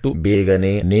ಆದಷ್ಟು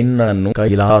ಬೇಗನೆ ನಿನ್ನನ್ನು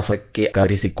ಕೈಲಾಸಕ್ಕೆ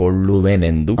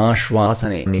ಕರೆಸಿಕೊಳ್ಳುವೆನೆಂದು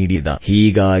ಆಶ್ವಾಸನೆ ನೀಡಿದ.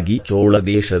 ಹೀಗಾಗಿ ಚೋಳ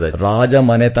ದೇಶದ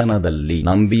ರಾಜಮನೆತನದಲ್ಲಿ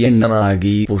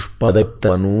ನಂಬಿಯಣ್ಣನಾಗಿ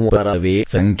ಪುಷ್ಪದತ್ತನೂ ಪರವೇ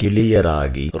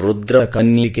ಸಂಕಿಲಿಯರಾಗಿ ರುದ್ರ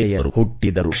ಕನ್ನಿಕೆಯರು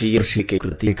ಹುಟ್ಟಿದರು. ಶೀರ್ಷಿಕೆ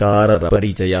ಕೃತಿಕಾರರ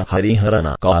ಪರಿಚಯ. ಹರಿಹರನ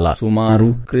ಕಾಲ ಸುಮಾರು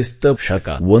ಕ್ರಿಸ್ತ ಶಕ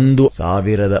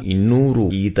 1200.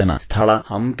 ಈತನ ಸ್ಥಳ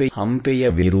ಹಂಪೆಯ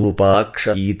ವಿರೂಪಾಕ್ಷ.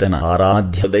 ಈತನ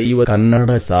ಆರಾಧ್ಯ ದೈವ. ಕನ್ನಡ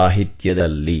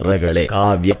ಸಾಹಿತ್ಯದಲ್ಲಿ ರಗಳೆ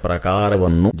ಕಾವ್ಯ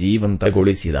ಪ್ರಕಾರವನ್ನು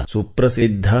ಜೀವಂತಗೊಳಿಸಿದ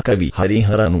ಸುಪ್ರಸಿದ್ಧ ಕವಿ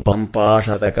ಹರಿಹರನು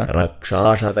ಪಂಪಾಶತಕ,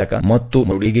 ರಕ್ಷಾಶತಕ ಮತ್ತು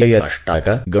ನುಡಿಗೆಯ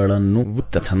ಅಷ್ಟಕಗಳನ್ನು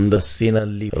ವೃತ್ತ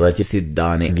ಛಂದಸ್ಸಿನಲ್ಲಿ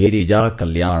ರಚಿಸಿದ್ದಾನೆ. ಗಿರಿಜಾ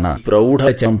ಕಲ್ಯಾಣ ಪ್ರೌಢ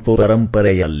ಚಂಪು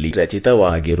ಪರಂಪರೆಯಲ್ಲಿ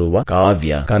ರಚಿತವಾಗಿರುವ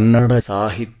ಕಾವ್ಯ ಕನ್ನಡ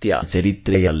ಸಾಹಿತ್ಯ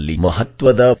ಚರಿತ್ರೆಯಲ್ಲಿ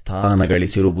ಮಹತ್ವದ ಸ್ಥಾನ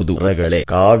ಗಳಿಸಿರುವುದು ರಗಳೆ.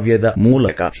 ಕಾವ್ಯದ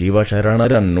ಮೂಲಕ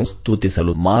ಶಿವಶರಣರನ್ನು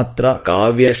ಸ್ತುತಿಸಲು ಮಾತ್ರ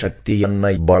ಕಾವ್ಯ ಶಕ್ತಿಯನ್ನ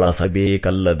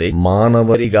ಬಳಸಬೇಕಲ್ಲದೆ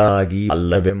ಮಾನವರಿಗಾಗಿ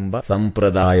ಅಲ್ಲವೆಂಬ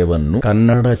ಸಂಪ್ರದಾಯವನ್ನು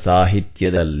ಕನ್ನಡ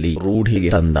ಸಾಹಿತ್ಯದಲ್ಲಿ ರೂಢಿಗೆ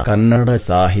ತಂದ ಕನ್ನಡ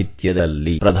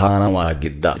ಸಾಹಿತ್ಯದಲ್ಲಿ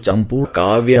ಪ್ರಧಾನವಾಗಿದ್ದ ಚಂಪೂ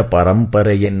ಕಾವ್ಯ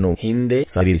ಪರಂಪರೆಯನ್ನು ಹಿಂದೆ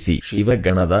ಸರಿಸಿ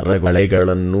ಶಿವಗಣದ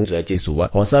ರಗಳೆಗಳನ್ನು ರಚಿಸುವ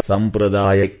ಹೊಸ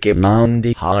ಸಂಪ್ರದಾಯಕ್ಕೆ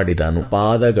ನಾಂದಿ ಹಾಡಿದನು.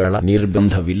 ಪಾದಗಳ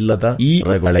ನಿರ್ಬಂಧವಿಲ್ಲದ ಈ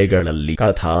ರಗಳೆಗಳಲ್ಲಿ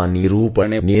ಕಥಾ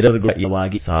ನಿರೂಪಣೆ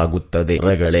ನಿರರ್ಗಳವಾಗಿ ಸಾಗುತ್ತದೆ.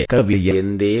 ರಗಳೆ ಕವಿ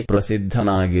ಎಂದೇ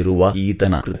ಪ್ರಸಿದ್ಧನಾಗಿರುವ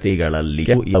ಈತನ ಕೃತಿಗಳಲ್ಲಿ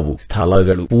ಕೆಲವು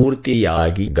ಸ್ಥಳಗಳು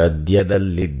ಪೂರ್ತಿಯಾಗಿ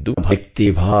ಗದ್ಯದಲ್ಲಿದ್ದು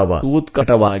ಭಕ್ತಿಭಾವ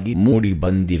ಉತ್ಕಟವಾಗಿ ಮೂಡಿ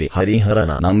ಬಂದಿವೆ.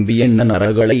 ಹರಿಹರನ ನಂಬಿಯಣ್ಣನ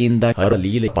ರಗಳೆಯಿಂದ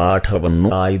ಹರಲೀಲೆ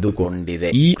ಪಾಠವನ್ನು ಆಯ್ದುಕೊಂಡಿದೆ.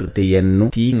 ಈ ಕೃತಿಯನ್ನು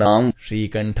ತೀನಾಂ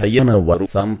ಶ್ರೀಕಂಠಯ್ಯನವರು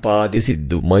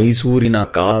ಸಂಪಾದಿಸಿದ್ದು ಮೈಸೂರಿನ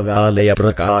ಕಾವ್ಯಾಲಯ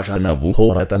ಪ್ರಕಾಶನವು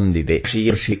ಹೊರತಂದಿದೆ.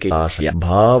 ಶೀರ್ಷಿಕೆ ಆಶಯ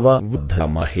ಭಾವ ಬುದ್ಧ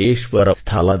ಮಹೇಶ್ವರ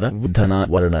ಸ್ಥಳದ ಬುದ್ಧನ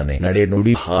ವರ್ಣನೆ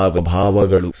ನಡೆನುಡಿ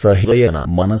ಹಾವಭಾವಗಳು ಸಹೃದಯನ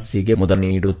ಮನಸ್ಸಿಗೆ ಮುದ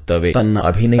ನೀಡುತ್ತವೆ. ತನ್ನ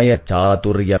ಅಭಿನಯ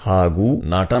ಚಾತುರ್ಯ ಹಾಗೂ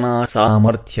ನಟನಾ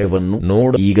ಸಾಮರ್ಥ್ಯವನ್ನು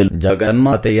ನೋಡ ಈಗಲೂ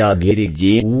ಜಗನ್ಮಾತೆಯ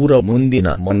ಗಿರಿಜೆ ಊರ ಮುಂದಿನ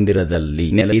ಮಂದಿರದಲ್ಲಿ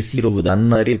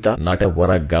ನೆಲೆಸಿರುವುದನ್ನರಿತ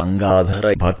ನಟವರ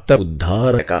ಗಂಗಾಧರ ಭಕ್ತ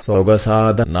ಉದ್ಧಾರಕ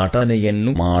ಸೊಗಸಾದ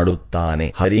ನಟನೆಯನ್ನು ಮಾಡುತ್ತಾನೆ.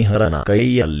 ಹರಿಹರನ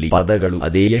ಕೈಯಲ್ಲಿ ಪದಗಳು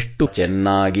ಅದೆಷ್ಟು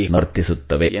ಚೆನ್ನಾಗಿ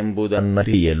ನರ್ತಿಸುತ್ತವೆ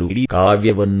ಎಂಬುದನ್ನರಿಯಲು ಇಡೀ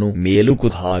ಕಾವ್ಯವನ್ನು ಮೇಲುಕು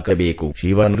ಹಾಕಬೇಕು.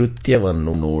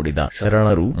 ಶಿವನೃತ್ಯವನ್ನು ನೋಡಿದ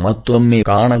ಶರಣರು ಮತ್ತೊಮ್ಮೆ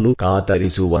ಕಾಣಲು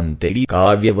ಕಾತರಿಸುವಂತೆ ಇಡೀ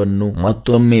ಕಾವ್ಯವನ್ನು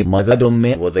ಮತ್ತೊಮ್ಮೆ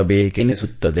ಮಗದೊಮ್ಮೆ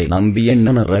ಓದಬೇಕೆನಿಸುತ್ತದೆ.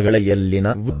 ನಂಬಿಯಣ್ಣನ ರಗಳೆಯಲ್ಲಿನ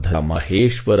ಬುದ್ಧ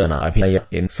ಮಹೇಶ್ವರನ ಅಭಿನಯ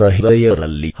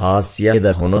ಸಹೃದಯರಲ್ಲಿ ಹಾಸ್ಯದ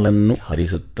ಹೊನಲನ್ನು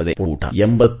ಹರಿಸುತ್ತದೆ. ಪುಟ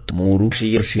 83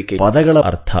 ಶೀರ್ಷಿಕೆ ಪದಗಳ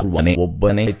ಅರ್ಥ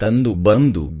ಒಬ್ಬನೇ ತಂದು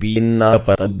ಬಂದು ಭಿನ್ನಾಪ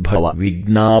ತದ್ಭವ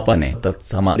ವಿಜ್ಞಾಪನೆ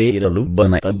ತತ್ಸಮದೇ ಇರಲು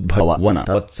ಬನ ತದ್ಭವ ವನ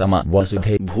ತತ್ಸಮ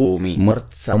ವಸುಧೆ ಭೂಮಿ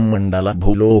ಮತ್ಸಮಂಡಲ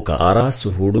ಭೂಲೋಕ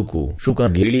ಅರಸು ಹುಡುಕು ಶುಕ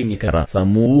ಗಿಳಿನಿಕರ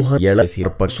ಸಮೂಹ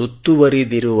ಎಳಸಿರ್ಪ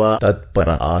ಸುತ್ತುವರಿದಿರುವ ತತ್ಪರ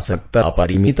ಆಸಕ್ತ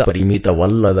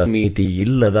ಪರಿಮಿತವಲ್ಲದ ಮಿತಿ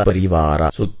ಇಲ್ಲದ ಪರಿವಾರ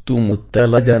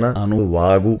ಸುತ್ತುಮುತ್ತಲ ಜನ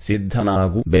ಅನುವಾಗು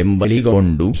ಸಿದ್ಧನಾಗು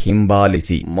ಬೆಂಬಲಿಗೊಂಡು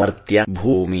ಹಿಂಬಾಲಿಸಿ ಮರ್ತ್ಯ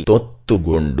ಭೂಮಿ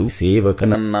ಗೊಂಡು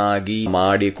ಸೇವಕನನ್ನಾಗಿ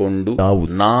ಮಾಡಿಕೊಂಡು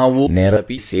ನಾವು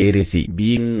ನೆರಪಿ ಸೇರಿಸಿ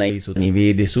ಬೀನ್ನೈಸು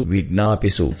ನಿವೇದಿಸು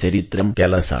ವಿಜ್ಞಾಪಿಸು ಚರಿತ್ರಂ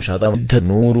ಕೆಲಸ ಶತಯುದ್ಧ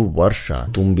 100 ವರ್ಷ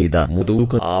ತುಂಬಿದ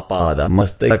ಮುದುಕ ಆಪಾದ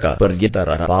ಮಸ್ತಕ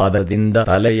ಪರ್ಯತರ ಪಾದದಿಂದ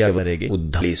ತಲೆಯವರೆಗೆ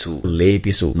ಉದ್ಧರಿಸು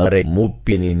ಲೇಪಿಸು ನರೆ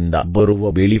ಮುಪ್ಪಿನಿಂದ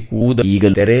ಬರುವ ಬಿಳಿಕೂದ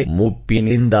ಈಗ ತೆರೆ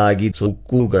ಮುಪ್ಪಿನಿಂದಾಗಿ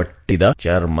ಸುಕ್ಕುಗಟ್ಟಿದ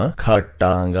ಚರ್ಮ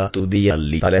ಖಟ್ಟಾಂಗ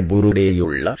ತುದಿಯಲ್ಲಿ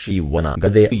ತಲೆಬುರುಡೆಯುಳ್ಳ ಶಿವನ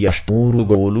ಗದೆ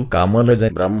ಎಷ್ಟೂರುಗೋಲು ಕಮಲಜ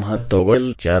ಬ್ರಹ್ಮ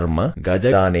ತೊಗಲ್ ಚರ್ಮ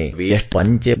ಗಜಗಾನೆ ವೇಷ್ಟ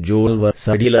ಪಂಚೆ ಜೋಲ್ವ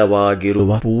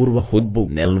ಸಡಿಲವಾಗಿರುವ ಪೂರ್ವ ಹುಬ್ಬು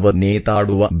ನೆಲ್ವ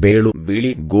ನೇತಾಡುವ ಬೇಳು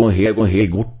ಬಿಳಿ ಗೋಹೆ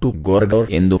ಗುಟ್ಟು ಗೊರ್ಗೌರ್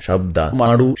ಎಂದು ಶಬ್ದ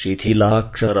ಮಾಡು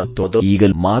ಶಿಥಿಲಾಕ್ಷರ ತೊದ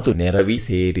ಈಗಲ್ ಮಾತು ನೆರವಿ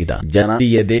ಸೇರಿದ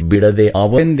ಜನರಿಯದೆ ಬಿಡದೆ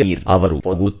ಅವಂದೀರ್ ಅವರು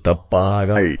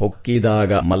ಪಗುತ್ತಪ್ಪಾಗಳ್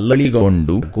ಹೊಕ್ಕಿದಾಗ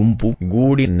ಮಲ್ಲಳಿಗೊಂಡು ಗುಂಪು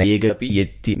ಗೂಡಿ ನೇಗಪಿ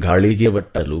ಎತ್ತಿ ಘಳಿಗೆ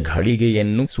ಬಟ್ಟಲು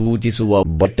ಘಳಿಗೆಯನ್ನು ಸೂಚಿಸುವ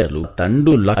ಬಟ್ಟಲು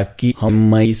ತಂಡು ಲಕ್ಕಿ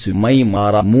ಹಮ್ಮೈಸು ಮೈ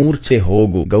ಮಾರ ಮೂರ್ಛೆ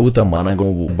ಹೋಗು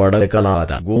ಗೌತಮನಗೋವು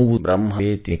ಬಡಕಲಾದ ಗೋವು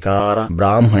ಬ್ರಹ್ಮೇತಿಕಾರ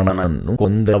ಬ್ರಾಹ್ಮಣನನ್ನು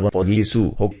ಕೊಂದವ ಪೊಗಿಸು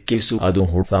ಹೊಕ್ಕಿಸು ಅದು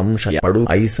ಸಂಶಯ ಪಡು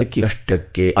ಐಸಕಿ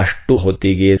ಕಷ್ಟಕ್ಕೆ ಅಷ್ಟು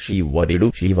ಹೊತ್ತಿಗೆ ಶಿವರಿಡು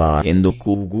ಶಿವ ಎಂದು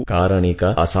ಕೂಗು ಕಾರಣಿಕ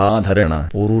ಅಸಾಧಾರಣ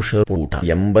ಪುರುಷ ಪುಟ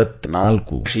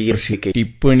 84 ಶೀರ್ಷಿಕೆ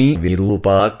ಟಿಪ್ಪಣಿ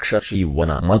ವಿರೂಪಾಕ್ಷ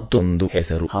ಶಿವನ ಮತ್ತೊಂದು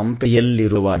ಹೆಸರು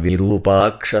ಹಂಪೆಯಲ್ಲಿರುವ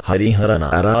ವಿರೂಪಾಕ್ಷ ಹರಿಹರನ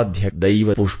ಆರಾಧ್ಯ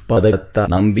ದೈವ ಪುಷ್ಪದತ್ತ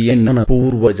ನಂಬಿಯಣ್ಣನ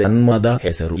ಪೂರ್ವ ಜನ್ಮದ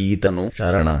ಹೆಸರು. ಈತನು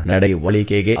ಶರಣ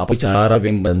ನಡೆವಳಿಕೆಗೆ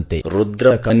ಅಪಚಾರವೆಂಬಂತೆ ರುದ್ರ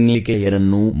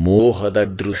ಕನ್ನಿಕೆಯರನ್ನು ಮೋಹದ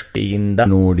ದೃಷ್ಟಿಯಿಂದ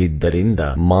ನೋಡಿದ್ದರಿಂದ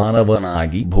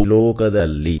ಮಾನವನಾಗಿ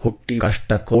ಭೂಲೋಕದಲ್ಲಿ ಹುಟ್ಟಿ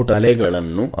ಕಷ್ಟ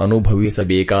ಕೋಟಲೆಗಳನ್ನು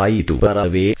ಅನುಭವಿಸಬೇಕಾಯಿತು.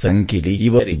 ಪರವೇ ಸಂಕಿಲಿ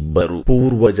ಇವರಿಬ್ಬರು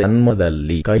ಪೂರ್ವ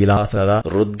ಜನ್ಮದಲ್ಲಿ ಕೈಲಾಸದ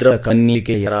ರುದ್ರ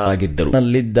ಕನ್ನಿಕೆಯರಾಗಿದ್ದರು.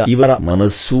 ನಲ್ಲಿದ್ದ ಇವರ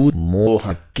ಮನಸ್ಸು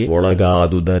ಮೋಹಕ್ಕೆ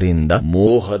ಒಳಗಾದುದರಿಂದ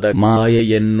ಮೋಹದ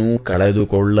ಮಾಯೆಯನ್ನು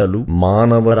ಕಳೆದುಕೊಳ್ಳಲು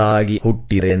ಮಾನವರಾಗಿ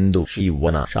ಹುಟ್ಟಿರೆಂದು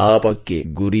ಶಿವನ ಶಾಪಕ್ಕೆ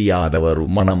ಗುರಿಯಾದವರು.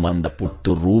 ಮಣಮಂದ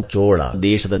ಪುತ್ತೂರು ಚೋಳ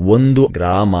ದೇಶದ ಒಂದು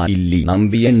ಗ್ರಾಮ. ಇಲ್ಲಿ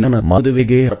ನಂಬಿಯಣ್ಣನ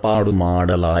ಮದುವೆಗೆ ಏರ್ಪಾಡು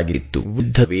ಮಾಡಲಾಗಿತ್ತು.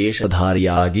 ಬುದ್ಧ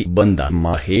ವೇಷಧಾರಿಯಾಗಿ ಬಂದ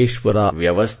ಮಹೇಶ್ವರ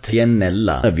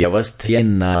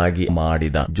ವ್ಯವಸ್ಥೆಯನ್ನಾಗಿ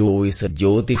ಮಾಡಿದ.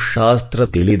 ಜ್ಯೋತಿಷಾಸ್ತ್ರ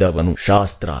ತಿಳಿದವನು.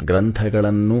 ಶಾಸ್ತ್ರ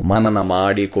ಗ್ರಂಥಗಳನ್ನು ಮನನ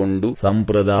ಮಾಡಿಕೊಂಡು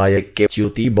ಸಂಪ್ರದಾಯಕ್ಕೆ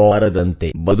ಚ್ಯುತಿ ಬಾರದಂತೆ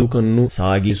ಬದುಕನ್ನು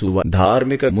ಸಾಗಿಸುವ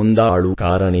ಧಾರ್ಮಿಕ ಮುಂದಾಳು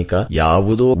ಕಾರಣಿಕ.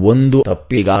 ಯಾವುದೋ ಒಂದು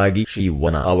ತಪ್ಪಿಗಾಗಿ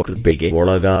ಶಿವನ ಅವಕೃಪೆಗೆ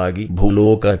ಒಳಗಾಗಿ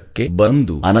ಭೂಲೋಕಕ್ಕೆ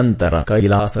ಬಂದು ಅನಂತರ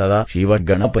ಕೈಲಾಸದ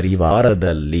ಶಿವಗಣ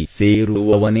ಪರಿವಾರದಲ್ಲಿ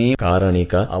ಸೇರುವವನೇ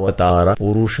ಕಾರಣಿಕ ಅವತಾರ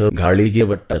ಪುರುಷ. ಘಳಿಗೆ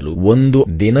ಬಟ್ಟಲು ಒಂದು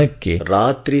ದಿನಕ್ಕೆ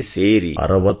ರಾತ್ರಿ ಸೇರಿ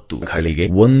 60 ಘಳಿಗೆ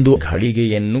ಒಂದು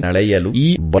ಘಳಿಗೆಯನ್ನು ನಡೆಯಲು ಈ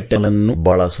ಬಟ್ಟಲನ್ನು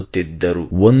ಬಳಸುತ್ತಿದ್ದರು.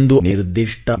 ಒಂದು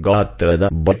ನಿರ್ದಿಷ್ಟ ಗಾತ್ರದ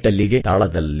ಬಟ್ಟಲಿಗೆ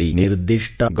ತಳದಲ್ಲಿ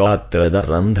ನಿರ್ದಿಷ್ಟ ಗಾತ್ರದ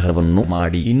ರಂಧ್ರವನ್ನು ಮಾಡಿ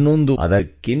ಮಾಡಿ ಇನ್ನೊಂದು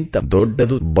ಅದಕ್ಕಿಂತ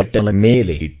ದೊಡ್ಡದು ಬಟ್ಟಲ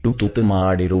ಮೇಲೆ ಇಟ್ಟು ತುತ್ತು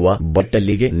ಮಾಡಿರುವ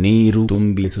ಬಟ್ಟಲಿಗೆ ನೀರು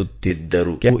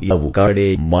ತುಂಬಿಸುತ್ತಿದ್ದರು. ಕೆಲವು ಕಡೆ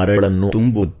ಮರಳನ್ನು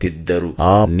ತುಂಬುತ್ತಿದ್ದರು.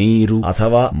 ಆ ನೀರು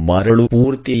ಅಥವಾ ಮರಳು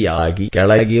ಪೂರ್ತಿಯಾಗಿ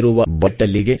ಕೆಳಗಿರುವ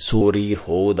ಬಟ್ಟಲಿಗೆ ಸೋರಿ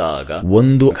ಹೋದಾಗ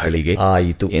ಒಂದು ಘಳಿಗೆ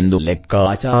ಆಯಿತು ಎಂದು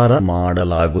ಲೆಕ್ಕಾಚಾರ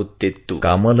ಮಾಡಲಾಗುತ್ತಿತ್ತು.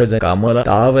 ಕಮಲ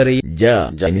ತಾವರೆ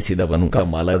ಜನಿಸಿದವನು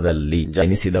ಕಮಲದಲ್ಲಿ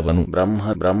ಜನಿಸಿದವನು.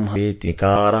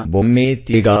 ಬ್ರಹ್ಮೇತಿಕಾರ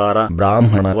ಬೊಮ್ಮೇತಿಗಾರ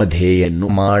ಬ್ರಾಹ್ಮಣ ವಧೆಯನ್ನು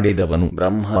ಮಾಡಿದವನು.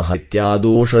 ಬ್ರಹ್ಮ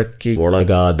ಹತ್ಯಾದೋಷಕ್ಕೆ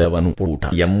ಒಳಗಾದವನು. ಪುಟ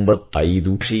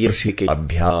 85. ಶೀರ್ಷಿಕೆ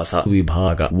ಅಭ್ಯಾಸ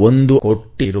ವಿಭಾಗ 1.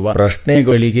 ಕೊಟ್ಟಿರುವ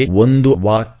ಪ್ರಶ್ನೆಗಳಿಗೆ ಒಂದು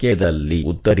ವಾಕ್ಯದಲ್ಲಿ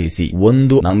ಉತ್ತರಿಸಿ.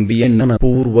 1. ನಂಬಿಯಣ್ಣನ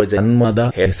ಪೂರ್ವ ಜನ್ಮದ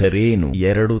ಹೆಸರೇನು?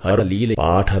 2. ಹರಲೀಲೆ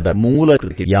ಪಾಠದ ಮೂಲ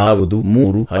ಕೃತಿ ಯಾವುದು?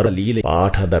 3. ಹರಲೀಲೆ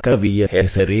ಪಾಠದ ಕವಿಯ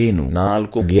ಹೆಸರೇನು?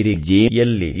 4.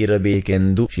 ಗಿರಿಜೆಯಲ್ಲಿ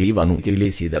ಇರಬೇಕೆಂದು ಶಿವನು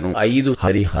ತಿಳಿಸಿದನು. 5.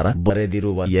 ಹರಿಹರ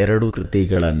ಬರೆದಿರುವ 2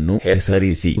 ಕೃತಿಗಳನ್ನು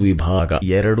ಹೆಸರಿಸಿ. ವಿಭಾಗ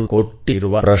 2.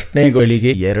 ಕೊಟ್ಟಿರುವ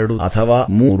ಪ್ರಶ್ನೆಗಳಿಗೆ 2 ಅಥವಾ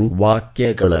 3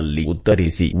 ವಾಕ್ಯಗಳಲ್ಲಿ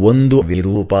ಉತ್ತರಿಸಿ. 1.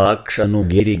 ವಿರೂಪಾಕ್ಷನು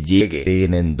ಗಿರಿಜೆಗೆ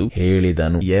ಏನೆಂದು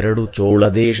ಹೇಳಿದನು? 2.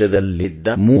 ಚೋಳದೇಶದಲ್ಲಿದ್ದ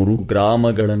 3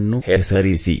 ಗ್ರಾಮಗಳನ್ನು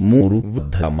ಹೆಸರಿಸಿ. 3.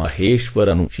 ಬುದ್ಧ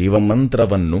ಮಹೇಶ್ವರನು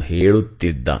ಶಿವಮಂತ್ರವನ್ನು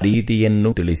ಹೇಳುತ್ತಿದ್ದ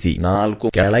ರೀತಿಯನ್ನು ತಿಳಿಸಿ.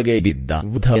 4. ಕೆಳಗೆ ಬಿದ್ದ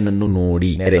ಬುದ್ಧನನ್ನು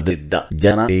ನೋಡಿ ನೆರೆದಿದ್ದ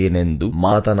ಜನ ಏನೆಂದು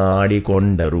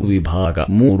ಮಾತನಾಡಿಕೊಂಡರು. ವಿಭಾಗ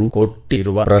 3.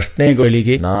 ಕೊಟ್ಟಿರುವ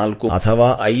ಪ್ರಶ್ನೆಗಳಿಗೆ 4 ಅಥವಾ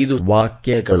 5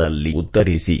 ವಾಕ್ಯಗಳಲ್ಲಿ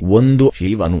ಉತ್ತರಿಸಿ. 1.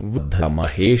 ಶಿವನು ಬುದ್ಧ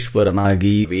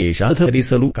ಮಹೇಶ್ವರನಾಗಿ ವೇಷ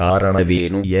ಧರಿಸಲು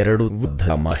ಕಾರಣವೇನು? 2. ಬುದ್ಧ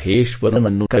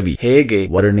ಮಹೇಶ್ವರನನ್ನು ಕವಿ ಹೇಗೆ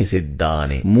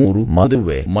ವರ್ಣಿಸಿದ್ದಾನೆ? 3.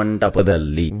 ಮದುವೆ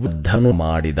ಮಂಟಪದಲ್ಲಿ ಬುದ್ಧನು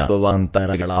ಮಾಡಿದ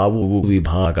ಅವಾಂತರಗಳಾವುವು?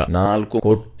 ವಿಭಾಗ 4.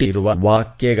 ಕೊಟ್ಟಿರುವ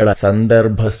ವಾಕ್ಯಗಳ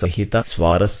ಸಂದರ್ಭ ಸಹಿತ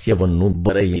ಸ್ವಾರಸ್ಯವನ್ನು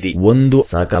ಬರೆಯಿರಿ. 1.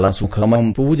 ಸಕಲ ಸುಖಮಂ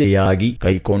ಪೂಜೆಯಾಗಿ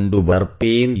ಕೈಕೊಂಡು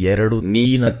ಬರ್ಪೇನ್. 2.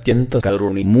 ನೀನತ್ಯಂತ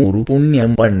ಕರುಣಿ. 3.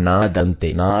 ಪುಣ್ಯಂ ಪಣ್ಣಾದಂತೆ.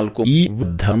 4. ಈ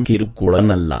ಬುದ್ಧಂ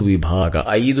ಕಿರುಕುಳನಲ್ಲ. ವಿಭಾಗ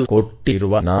 5.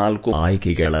 ಕೊಟ್ಟಿರುವ 4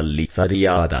 ಆಯ್ಕೆಗಳಲ್ಲಿ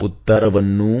ಸರಿಯಾದ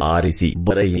ಉತ್ತರವನ್ನು ಆರಿಸಿ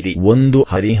ಬರೆಯಿರಿ. 1.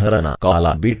 ಹರಿಹರನ ಕಾಲ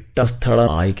ಬಿಟ್ಟ ಸ್ಥಳ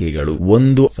ಆಯ್ಕೆಗಳು: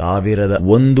 1. 1160,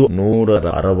 2.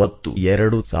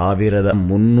 1360,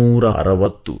 1200,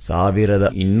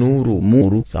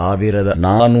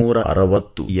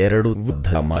 3460. 2. ಬುದ್ಧ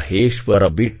ಮಹೇಶ್ವರ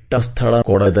ಬಿಟ್ಟ ಸ್ಥಳ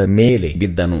ಕೊಡದ ಮೇಲೆ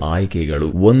ಬಿದ್ದನು. ಆಯ್ಕೆಗಳು: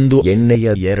 1. ಎಣ್ಣೆಯ,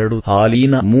 2.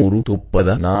 ಹಾಲಿನ, 3. ತುಪ್ಪದ,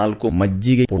 4.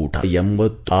 ಮಜ್ಜಿಗೆ. ಪುಟ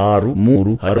 86.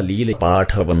 3. ಹರಲೀಲೆ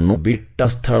ಪಾಠವನ್ನು ಬಿಟ್ಟ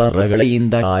ಸ್ಥಳ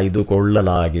ರಗಳೆಯಿಂದ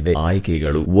ಆಯ್ದುಕೊಳ್ಳಲಾಗಿದೆ.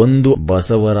 ಆಯ್ಕೆಗಳು: 1.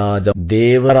 ಬಸವರಾಜ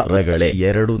ದೇವರ ರಗಳೆ,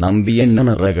 2. ನಂಬಿಯಣ್ಣನ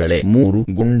ರಗಳೆ, 3.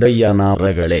 ಗುಂಡಯ್ಯನ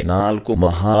ರಗಳೆ, 4.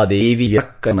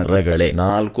 ಮಹಾದೇವಿಯಕ್ಕನ ರಗಳೆ,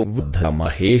 4. ಬುದ್ಧ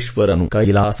ಮಹೇಶ್ವರನು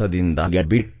ಕೈಲಾಸದಿಂದ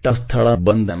ಬಿಟ್ಟ ಸ್ಥಳ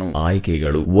ಬಂದನು.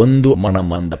 ಆಯ್ಕೆಗಳು: 1.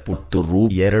 ಮಣಮಂದ ಪುತ್ತೂರು,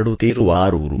 2.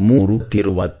 ತಿರುವಾರೂರು, 3.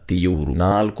 ತಿರುವತ್ತಿಯೂರು,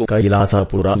 4.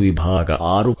 ಕೈಲಾಸಪುರ. ವಿಭಾಗ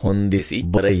 6. ಹೊಂದಿಸಿ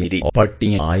ಬರೆಯಿರಿ.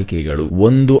 ಪಟ್ಟಿಯ ಆಯ್ಕೆಗಳು: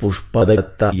 1.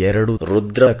 ಪುಷ್ಪದತ್ತ, 2.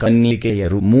 ರುದ್ರ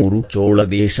ಕನ್ನಿಕೆಯರು, 3.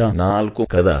 ಚೋಳದೇಶ, 4.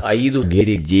 ಕದ, 5.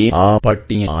 ಗಿರಿಜೆ. ಆ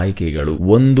ಪಟ್ಟಿಯ ಆಯ್ಕೆಗಳು: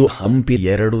 1. ಹಂಪಿ,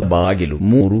 2. ಬಾಗಿಲು,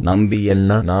 3.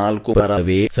 ನಂಬಿಯಣ್ಣ, 4.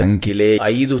 ಕರವೇ ಸಂಕಿಲೆ,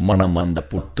 5. ಮಣಮಂದ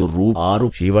ಪುತ್ತೂರು, 6.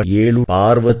 ಶಿವ, 7.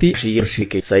 ಪಾರ್ವತಿ.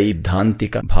 ಶೀರ್ಷಿಕೆ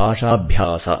ಸೈದ್ಧಾಂತಿಕ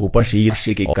ಭಾಷಾಭ್ಯಾಸ.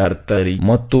 ಉಪಶೀರ್ಷಿಕೆ ಕರ್ತರಿ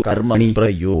ಮತ್ತು ಕರ್ಮಣಿ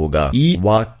ಪ್ರಯೋಗ. ಈ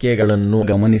ವಾಕ್ಯಗಳನ್ನು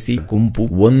ಗಮನಿಸಿ. ಗುಂಪು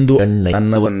 1.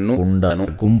 ಅನ್ನವನ್ನು ಉಂಡನು.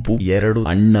 ಗುಂಪು 2.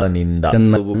 ಅಣ್ಣನಿಂದ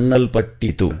ಅನ್ನವು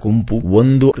ಉಣ್ಣಲ್ಪಟ್ಟಿತು. ಗುಂಪು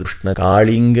 1. ಕೃಷ್ಣ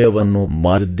ಕಾಳಿಂಗವನ್ನು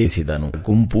ಮರ್ದಿಸಿದನು.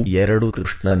 ಗುಂಪು 2.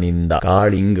 ಕೃಷ್ಣನಿಂದ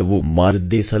ಕಾಳಿಂಗವು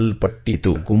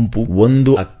ಮರ್ದಿಸಲ್ಪಟ್ಟಿತು. ಗುಂಪು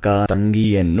 1. ಅಕ್ಕ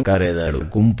ತಂಗಿಯನ್ನು ಕರೆದಳು.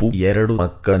 ಗುಂಪು 2.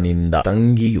 ಅಕ್ಕನಿಂದ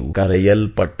ತಂಗಿಯು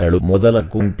ಕರೆಯಲ್ಪಟ್ಟಳು. ಮೊದಲ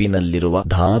ಗುಂಪಿನಲ್ಲಿರುವ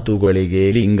ಧಾತುಗಳಿಗೆ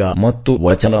ಲಿಂಗ ಮತ್ತು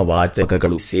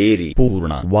ವಚನವಾಚಕಗಳು ಸೇರಿ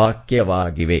ಪೂರ್ಣ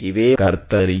ವಾಕ್ಯವಾಗಿವೆ. ಇವೇ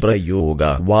ಕರ್ತರಿ ಪ್ರಯೋಗ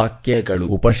ವಾಕ್ಯಗಳು.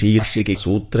 ಉಪಶೀರ್ಷಿಕೆ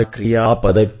ಸೂತ್ರ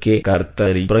ಕ್ರಿಯಾಪದಕ್ಕೆ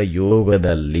ಕರ್ತರಿ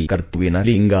ಪ್ರಯೋಗದಲ್ಲಿ ಕರ್ತೃವಿನ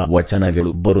ಲಿಂಗ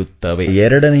ವಚನಗಳು ಬರುತ್ತವೆ.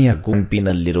 ಎರಡನೆಯ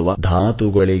ಗುಂಪಿನಲ್ಲಿರುವ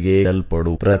ಧಾತುಗಳಿಗೆ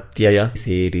ಅಲ್ಪಡು ಪ್ರತ್ಯಯ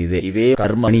ಸೇರಿದೆ. ಇವೇ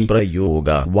ಕರ್ಮಣಿ ಪ್ರಯೋಗ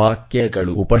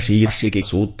ವಾಕ್ಯಗಳು. ಉಪಶೀರ್ಷಿಕೆ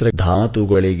ಸೂತ್ರ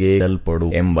ಧಾತುಗಳಿಗೆ ಅಲ್ಪಡು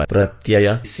ಎಂಬ ಪ್ರತ್ಯಯ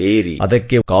ಸೇರಿ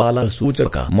ಅದಕ್ಕೆ ಕಾಲ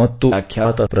ಸೂಚಕ ಮತ್ತು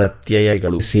ಅಖ್ಯಾತ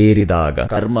ಪ್ರತ್ಯಯಗಳು ಸೇರಿದಾಗ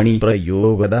ಕರ್ಮಣಿ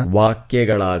ಪ್ರಯೋಗದ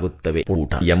ವಾಕ್ಯಗಳಾಗುತ್ತವೆ.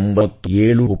 ಪುಟ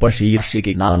 87.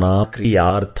 ಉಪಶೀರ್ಷಿಕೆ ನಾನಾ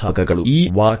ಕ್ರಿಯಾರ್ಥಕಗಳು. ಈ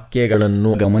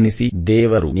ವಾಕ್ಯಗಳನ್ನು ಗಮನಿಸಿ.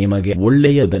 ದೇವರು ನಿಮಗೆ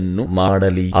ಒಳ್ಳೆಯದನ್ನು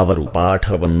ಮಾಡಲಿ, ಅವರು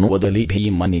ಪಾಠವನ್ನು ಓದಲಿ,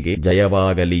 ಭೀಮನಿಗೆ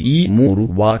ಜಯವಾಗಲಿ. ಈ 3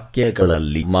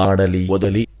 ವಾಕ್ಯಗಳಲ್ಲಿ ಮಾಡಲಿ,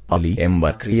 ಓದಲಿ, ಅಲಿ ಎಂಬ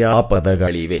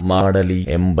ಕ್ರಿಯಾಪದಗಳಿವೆ. ಮಾಡಲಿ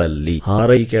ಎಂಬಲ್ಲಿ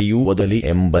ಹಾರೈಕೆಯೂ, ಓದಲಿ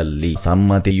ಎಂಬಲ್ಲಿ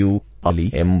ಸಮ್ಮತಿಯೂ ಅಲ್ಲಿ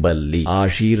ಎಂಬಲ್ಲಿ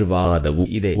ಆಶೀರ್ವಾದವು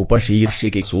ಇದೆ.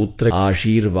 ಉಪಶೀರ್ಷಿಕೆ ಸೂತ್ರ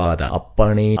ಆಶೀರ್ವಾದ,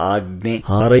 ಅಪ್ಪಣೆ, ಆಜ್ಞೆ,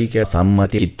 ಹಾರೈಕೆ,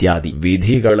 ಸಮ್ಮತಿ ಇತ್ಯಾದಿ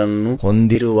ವಿಧಿಗಳನ್ನು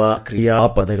ಹೊಂದಿರುವ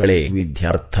ಕ್ರಿಯಾಪದಗಳೇ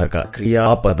ವಿಧ್ಯರ್ಥಕ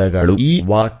ಕ್ರಿಯಾಪದಗಳು. ಈ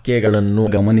ವಾಕ್ಯಗಳನ್ನು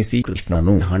ಗಮನಿಸಿ.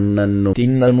 ಕೃಷ್ಣನು ಹಣ್ಣನ್ನು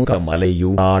ತಿನ್ನನು,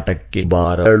 ಕಮಲೆಯು ಆಟಕ್ಕೆ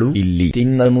ಬಾರಳು. ಇಲ್ಲಿ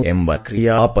ತಿನ್ನನು ಎಂಬ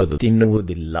ಕ್ರಿಯಾಪದ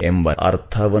ತಿನ್ನುವುದಿಲ್ಲ ಎಂಬ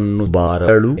ಅರ್ಥವನ್ನು,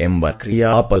 ಬಾರಳು ಎಂಬ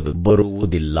ಕ್ರಿಯಾಪದ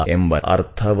ಬರುವುದಿಲ್ಲ ಎಂಬ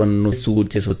ಅರ್ಥವನ್ನು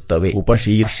ಸೂಚಿಸುತ್ತವೆ.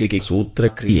 ಉಪಶೀರ್ಷಿಕೆ ಸೂತ್ರ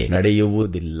ಕ್ರಿಯೆ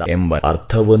ನಡೆಯುವುದಿಲ್ಲ ಎಂಬ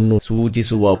ಅರ್ಥವನ್ನು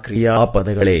ಸೂಚಿಸುವ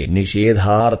ಕ್ರಿಯಾಪದಗಳೇ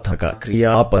ನಿಷೇಧಾರ್ಥಕ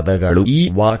ಕ್ರಿಯಾಪದಗಳು. ಈ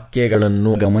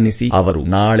ವಾಕ್ಯಗಳನ್ನು ಗಮನಿಸಿ. ಅವರು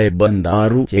ನಾಳೆ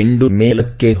ಬಂದಾರು, ಚೆಂಡು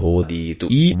ಮೇಲಕ್ಕೆ ಹೋದೀತು.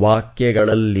 ಈ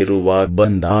ವಾಕ್ಯಗಳಲ್ಲಿರುವ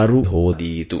ಬಂದಾರು,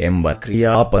 ಹೋದೀತು ಎಂಬ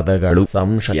ಕ್ರಿಯಾಪದಗಳು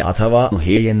ಸಂಶಯ ಅಥವಾ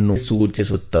ಹೇಯನ್ನು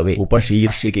ಸೂಚಿಸುತ್ತವೆ.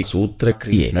 ಉಪಶೀರ್ಷಿಕೆ ಸೂತ್ರ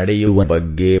ಕ್ರಿಯೆ ನಡೆಯುವ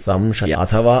ಬಗ್ಗೆ ಸಂಶಯ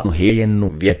ಅಥವಾ ಹೇಯನ್ನು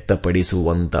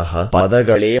ವ್ಯಕ್ತಪಡಿಸುವಂತಹ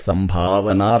ಪದಗಳೇ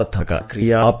ಸಂಭಾವನಾರ್ಥಕ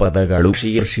ಕ್ರಿಯಾಪದಗಳು.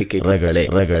 ಶೀರ್ಷಿಕೆ ರಗಳೆ,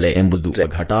 ರಗಳೆ ಎಂಬುದು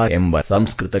ಘಟ ಎಂಬ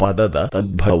ಸಂಸ್ಕೃತ ಪದದ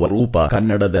ತದ್ಭವ ರೂಪ.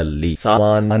 ಕನ್ನಡದಲ್ಲಿ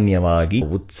ಸಾಮಾನ್ಯವಾಗಿ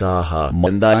ಉತ್ಸಾಹ,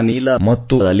 ಮಂದಾನಿಲ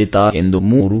ಮತ್ತು ಲಲಿತಾ ಎಂದು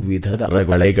 3 ವಿಧದ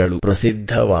ರಗಳೆಗಳು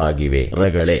ಪ್ರಸಿದ್ಧವಾಗಿವೆ.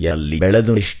 ರಗಳೆಯಲ್ಲಿ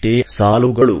ಬೆಳೆದು ಇಷ್ಟೇ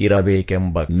ಸಾಲುಗಳು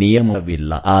ಇರಬೇಕೆಂಬ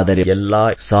ನಿಯಮವಿಲ್ಲ. ಆದರೆ ಎಲ್ಲಾ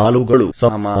ಸಾಲುಗಳು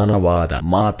ಸಮಾನವಾದ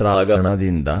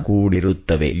ಮಾತ್ರಾಗಣದಿಂದ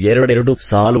ಕೂಡಿರುತ್ತವೆ. ಎರಡೆರಡು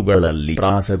ಸಾಲುಗಳಲ್ಲಿ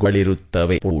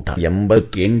ಪ್ರಾಸಗಳಿರುತ್ತವೆ. ಪುಟ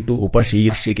 88.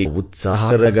 ಉಪಶೀರ್ಷಿಕೆ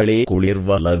ಉತ್ಸಾಹ ರಗಳೆ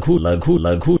ಕುಳಿರ್ವ ಲಘು ಲಘು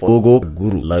ಲಘು ಹೋಗೋ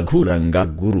ಗುರು ಲಘು ರಂಗ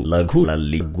ಗುರು ಲಘು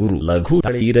ಅಲ್ಲಿ ಗುರು ಲಘು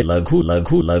ತಳೀರ ಲಘು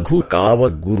ಲಘು ಲಘು ಕಾವ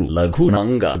ಗುರು ಲಘು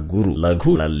ನಂಗ ಗುರು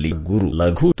ಲಘು ಅಲ್ಲಿ ಗುರು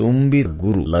ಲಘು ತುಂಬಿ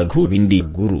ಗುರು ಲಘು ವಿಂಡಿ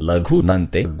ಗುರು ಲಘು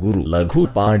ನಂತೆ ಗುರು ಲಘು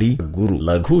ಪಾಡಿ ಗುರು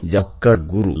ಲಘು ಜಕ್ಕ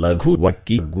ಗುರು ಲಘು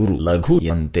ವಕ್ಕಿ ಗುರು ಲಘು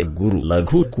ಯಂತೆ ಗುರು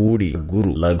ಲಘು ಕೂಡಿ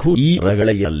ಗುರು ಲಘು. ಈ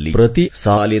ರಗಳೆಯಲ್ಲಿ ಪ್ರತಿ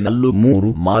ಸಾಲಿನಲ್ಲೂ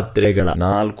 3 ಮಾತ್ರೆಗಳ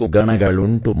 4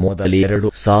 ಗಣಗಳುಂಟು. ಮೊದಲೆರಡು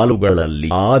ಸಾಲುಗಳಲ್ಲಿ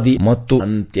ಆದಿ ಮತ್ತು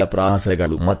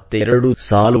ಅಂತ್ಯಪ್ರಾಸಗಳು, ಮತ್ತೆರಡು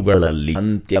ಸಾಲುಗಳಲ್ಲಿ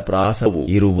ಅಂತ್ಯಪ್ರಾಸವು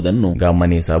ಇರುವುದನ್ನು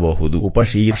ಗಮನಿಸಬಹುದು.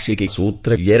 ಉಪಶೀರ್ಷಿಕೆ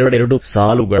ಸೂತ್ರ ಎರಡೆರಡು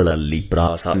ಸಾಲುಗಳಲ್ಲಿ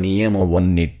ಪ್ರಾಸ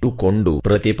ನಿಯಮವನ್ನಿಟ್ಟುಕೊಂಡು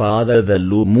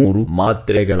ಪ್ರತಿಪಾದದಲ್ಲೂ 3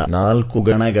 ಮಾತ್ರೆಗಳ 4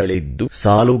 ಗಣಗಳಿದ್ದು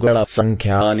ಸಾಲುಗಳ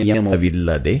ಸಂಖ್ಯಾ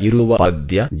ನಿಯಮವಿಲ್ಲದೆ ಇರುವ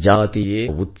ಪದ್ಯ ಜಾತಿಯೇ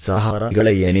ಉತ್ಸಾಹಗಳ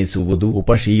ಎನಿಸುವುದು.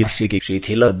 ಉಪಶೀರ್ಷಿಕೆ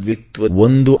ಶಿಥಿಲ ದ್ವಿತ್ವ.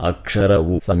 ಒಂದು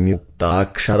ಅಕ್ಷರವು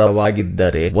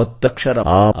ಸಂಯುಕ್ತಾಕ್ಷರವಾಗಿದ್ದರೆ ಒತ್ತಕ್ಷರ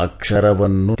ಆ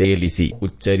ಅಕ್ಷರವನ್ನು ತೇಲಿಸಿ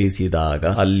ಉಚ್ಚರಿಸಿದಾಗ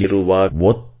ಅಲ್ಲಿರುವ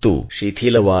ಒತ್ತು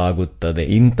ಶಿಥಿಲವಾಗುತ್ತದೆ.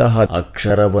 ಇಂತಹ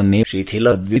ಅಕ್ಷರವನ್ನೇ ಶಿಥಿಲ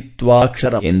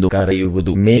ದ್ವಿತ್ವಾಕ್ಷರ ಎಂದು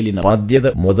ಕರೆಯುವುದು. ಮೇಲಿನ ಪದ್ಯದ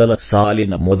ಮೊದಲ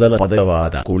ಸಾಲಿನ ಮೊದಲ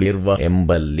ಪದವಾದ ಕುಳಿರ್ವ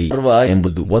ಎಂಬಲ್ಲಿ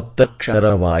ಎಂಬುದು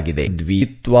ಒತ್ತಕ್ಷರವಾಗಿದೆ.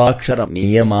 ದ್ವಿತ್ವಾಕ್ಷರ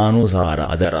ನಿಯಮಾನುಸಾರ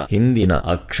ಅದರ ಹಿಂದಿನ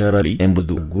ಅಕ್ಷರ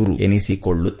ಎಂಬುದು ಗುರು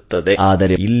ಎನಿಸಿಕೊಳ್ಳುತ್ತದೆ.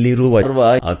 ಆದರೆ ಇಲ್ಲಿರುವ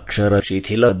ಅಕ್ಷರ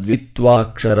ಶಿಥಿಲ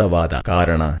ದ್ವಿತ್ವಾಕ್ಷರವಾದ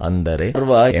ಕಾರಣ, ಅಂದರೆ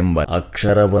ಎಂಬ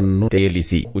ಅಕ್ಷರವನ್ನು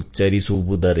ತೇಲಿಸಿ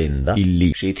ಉಚ್ಚರಿಸುವುದರಿಂದ ಇಲ್ಲಿ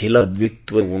ಶಿಥಿಲ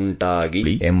ದ್ವಿತ್ವ ಉಂಟಾಗಿ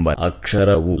ಎಂಬ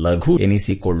ಅಕ್ಷರವು ಲಘು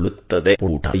ಎನಿಸಿಕೊಳ್ಳುತ್ತದೆ.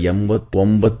 ಪುಟ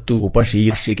 89.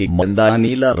 ಉಪಶೀರ್ಷಿಕೆ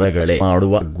ಮಂದಾನಿಲ ರಗಳೆ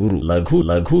ಮಾಡುವ ಗುರು ಲಘು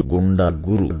ಲಘು ಗುಂಡ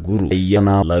ಗುರು ಗುರು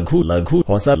ಅಯ್ಯನ ಲಘು ಲಘು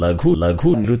ಹೊಸ ಲಘು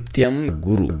ಲಘು ನೃತ್ಯಂ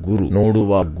ಗುರು ಗುರು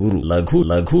ನೋಡುವ ಗುರು ಲಘು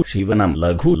ಲಘು ಶಿವನಂ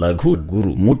ಲಘು ಲಘು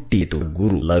ಗುರು ಮುಟ್ಟಿತು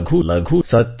ಗುರು ಲಘು ಲಘು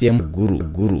ಸತ್ಯಂ ಗುರು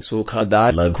ಗುರು ಸುಖದ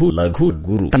ಲಘು ಲಘು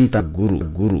ಗುರು ಅಂತ ಗುರು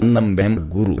ಗುರು ನಂಬೆಂ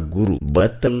ಗುರು ಗುರು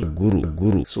ಬತ್ತಲ್ ಗುರು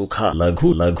ಗುರು ಸುಖ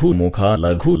ಲಘು ಲಘು ಮುಖ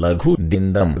ಲಘು ಲಘು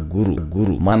ದಿಂದಂ ಗುರು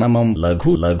ಗುರು ಮನಮಂ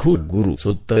ಲಘು ಲಘು ಗುರು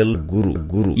ಸುತ್ತಲ್ ಗುರು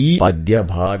ಗುರು. ಈ ಪದ್ಯ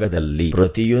ಭಾಗದಲ್ಲಿ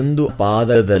ಪ್ರತಿಯೊಂದು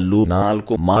ಪಾದದಲ್ಲೂ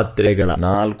 4 ಮಾತ್ರೆಗಳ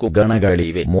 4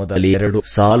 ಗಣಗಳಿವೆ. ಮೊದಲೆರಡು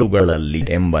ಸಾಲುಗಳಲ್ಲಿ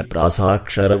ಎಂಬ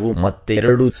ಪ್ರಾಸಾಕ್ಷರವು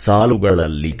ಮತ್ತೆರಡು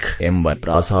ಸಾಲುಗಳಲ್ಲಿ ಎಂಬ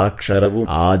ಪ್ರಾಸಾಕ್ಷರವು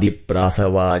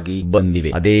ಆದಿಪ್ರಾಸವಾಗಿ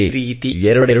ಬಂದಿವೆ. ಅದೇ ರೀತಿ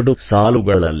ಎರಡೆರಡು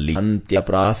ಸಾಲುಗಳಲ್ಲಿ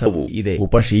ಅಂತ್ಯಪ್ರಾಸವೂ ಇದೆ.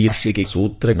 ಉಪಶೀರ್ಷಿಕೆ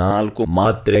ಸೂತ್ರ 4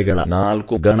 ಮಾತ್ರೆಗಳ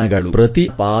 4 ಗಣಗಳು ಪ್ರತಿ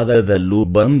ಪಾದದಲ್ಲೂ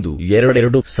ಬಂದು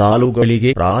ಎರಡೆರಡು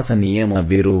ಸಾಲುಗಳಿಗೆ ಪ್ರಾಸ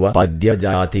ನಿಯಮವಿರುವ ಪದ್ಯ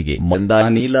ಜಾತಿಗೆ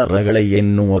ಮಂದಾನಿಲ ರಗಳೆ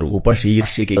ಎನ್ನುವರು.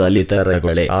 ಉಪಶೀರ್ಷಿಕೆ ಲಲಿತ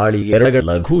ರಗಳೆ ಆಳಿ ಎರಗ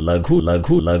ಲಘು ಲಘು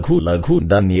ಲಘು ಲಘು ಲಘು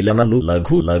ದ ನಿಲನಲು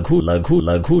ಲಘು ಲಘು ಲಘು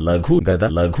ಲಘು ಲಘು ಗದ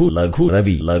ಲಘು ಲಘು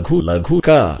ರವಿ ಲಘು ಲಘು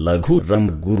ಕ ಲಘು ರಂ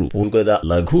ಗುರು ಪುಗದ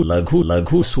ಲಘು ಲಘು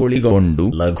ಲಘು ಸುಳಿಗೊಂಡು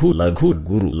ಲಘು ಲಘು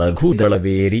ಗುರು ಲಘು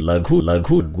ದಳವೇರಿ ಲಘು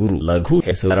ಲಘು ಗುರು ಲಘು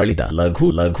ಹೆಸರಳಿದ ಲಘು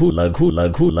ಲಘು ಲಘು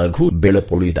ಲಘು ಲಘು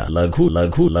ಬೆಳಪುಳಿದ ಲಘು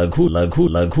ಲಘು ಲಘು ಲಘು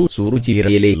ಲಘು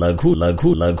ಸುರುಚಿರಲೆ ಲಘು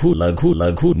ಲಘು ಲಘು ಲಘು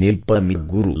ಲಘು ನಿಲ್ಪಮಿ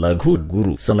ಗುರು ಲಘು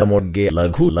ಗುರು ಸಲಮೊಡ್ಗೆ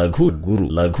ಲಘು ಲಘು ಗುರು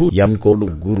ಲಘು ಎಂಕೋಡು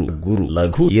ಗುರು ಗುರು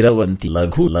ಲಘು ಇರವಂತಿ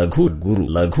ಲಘು ಲಘು ಗುರು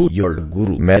ಲಘು ಯೊಳ್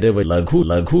ಗುರು ಮೆರವ ಲಘು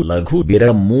ಲಘು ಲಘು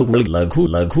ಬಿರಮೂಳು ಲಘು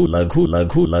ಲಘು ಲಘು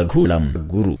ಲಘು ಲಘು ಲಂ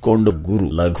ಗುರು ಕೊಂಡು ಗುರು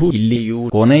ಲಘು. ಇಲ್ಲಿಯೂ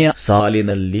ಕೊನೆಯ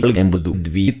ಸಾಲಿನಲ್ಲಿ ಎಂಬುದು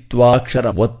ದ್ವಿತ್ವಾಕ್ಷರ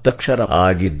ಒತ್ತಕ್ಷರ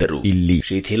ಆಗಿದ್ದರು ಇಲ್ಲಿ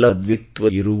ಶಿಥಿಲ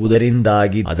ದ್ವಿತ್ವ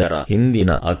ಇರುವುದರಿಂದಾಗಿ ಅದರ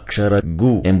ಹಿಂದಿನ ಅಕ್ಷರ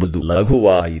ಗು ಎಂಬುದು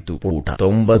ಲಘುವಾಯಿತು. ಪುಟ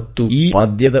 90. ಈ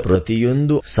ಪದ್ಯದ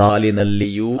ಪ್ರತಿಯೊಂದು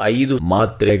ಸಾಲಿನಲ್ಲಿಯೂ 5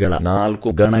 ಮಾತ್ರೆಗಳ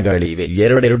 4 ಗಣಗಳಿವೆ.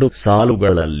 ಎರಡೆರಡು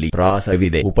ಸಾಲುಗಳಲ್ಲಿ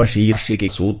ಪ್ರಾಸವಿದೆ. ಉಪಶೀರ್ಷಿಕೆ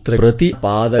ಸೂತ್ರ. ಪ್ರತಿ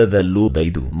ಪಾದದಲ್ಲೂ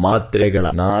 5 ಮಾತ್ರೆಗಳ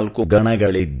 4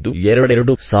 ಗಣಗಳಿದ್ದು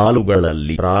ಎರಡೆರಡು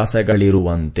ಸಾಲುಗಳಲ್ಲಿ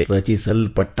ಪ್ರಾಸಗಳಿರುವಂತೆ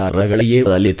ರಚಿಸಲ್ಪಟ್ಟ ರಗಳೇ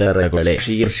ಲಲಿತರಗಳೇ.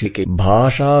 ಶೀರ್ಷಿಕೆ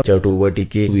ಭಾಷಾ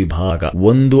ಚಟುವಟಿಕೆ ವಿಭಾಗ.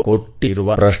 1 ಕೊಟ್ಟಿರುವ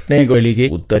ಪ್ರಶ್ನೆಗಳಿಗೆ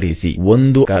ಉತ್ತರಿಸಿ.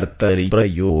 1 ಕರ್ತರಿ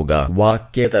ಪ್ರಯೋಗ.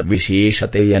 ವಾಕ್ಯದ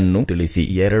ವಿಶೇಷತೆಯನ್ನು ತಿಳಿಸಿ.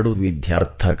 2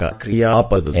 ವಿಧ್ಯಾರ್ಥಕ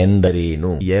ಕ್ರಿಯಾಪದ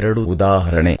ಎಂದರೇನು? 2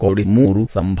 ಉದಾಹರಣೆ ಕೊಡಿ. 3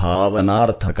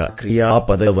 ಸಂಭಾವನಾರ್ಥಕ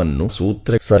ಕ್ರಿಯಾಪದವನ್ನು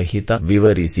ಸೂತ್ರ ಸಹಿತ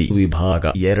ವಿವರಿಸಿ. ವಿಭಾಗ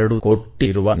 2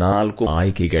 ಕೊಟ್ಟಿರುವ 4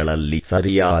 ಆಯ್ಕೆಗಳಲ್ಲಿ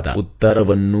ಸರಿಯಾದ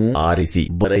ಉತ್ತರವನ್ನು ಆರಿಸಿ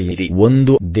ಬರೆಯಿರಿ.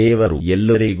 1 ದೇವರು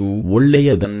ಎಲ್ಲರಿಗೂ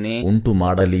ಒಳ್ಳೆಯದನ್ನೇ ಉಂಟು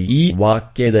ಮಾಡಲಿ. ಈ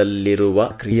ವಾಕ್ಯದಲ್ಲಿರುವ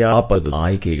ಕ್ರಿಯಾಪದ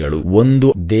ಆಯ್ಕೆಗಳು: 1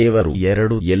 ದೇವರು,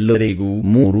 2 ಎಲ್ಲರಿಗೂ,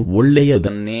 3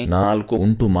 ಒಳ್ಳೆಯದನ್ನೇ, 4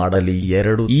 ಉಂಟು ಮಾಡಲಿ.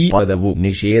 2 ಈ ಪದವು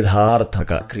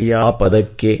ನಿಷೇಧಾರ್ಥಕ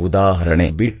ಕ್ರಿಯಾಪದಕ್ಕೆ ಉದಾಹರಣೆ.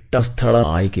 ಬಿಟ್ಟ ಸ್ಥಳ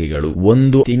ಆಯ್ಕೆಗಳು: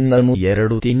 1 ತಿನ್ನನು,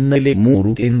 2 ತಿನ್ನಲಿ,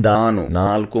 3 ತಿಂದಾನು,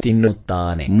 4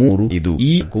 ತಿನ್ನುತ್ತಾನೆ, 3 ಇದು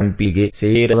ಈ ಗುಂಪಿಗೆ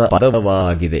ಸೇರದ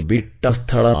ಪದವಾಗಿದೆ. ಬಿಟ್ಟ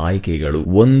ಸ್ಥಳ ಆಯ್ಕೆಗಳು: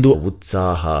 1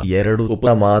 ಉತ್ಸಾಹ, 2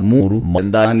 ಉಪಮ, 3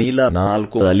 ಮಂದಾನಿಲ,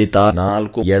 4 ಲಲಿತಾ,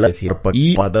 4 ಎಳಸಿರ್ಪ. ಈ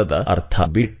ಪದದ ಅರ್ಥ.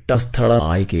 ಬಿಟ್ಟ ಸ್ಥಳ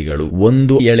ಆಯ್ಕೆಗಳು: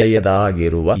 1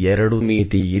 ಎಳೆಯದಾಗಿರುವ, 2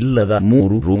 ಮಿತಿ ಇಲ್ಲದ,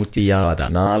 3 ರುಚಿಯಾದ,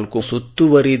 4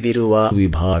 ಸುತ್ತುವರಿದಿರುವ.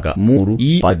 ವಿಭಾಗ 3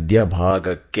 ಈ ಪದ್ಯ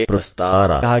ಭಾಗಕ್ಕೆ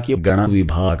ಪ್ರಸ್ತಾರ ಹಾಕಿ ಗಣ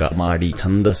ವಿಭಾಗ ಮಾಡಿ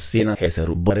ಛಂದಸ್ಸಿನ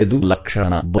ಹೆಸರು ಬರೆದು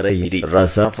ಲಕ್ಷಣ ಬರೆಯಿರಿ.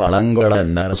 ರಸ ಫಳಂಗಳ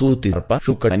ನರಸೂತಿರ್ಪ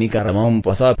ಶುಕ ಕನಿಕರಮಂ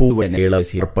ಹೊಸ ಪೂವೆನೇಳ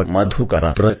ಸಿರ್ಪ ಮಧುಕರ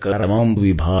ಪ್ರಕರಮಂ.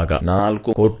 ವಿಭಾಗ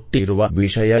 4 ಕೊಟ್ಟಿರುವ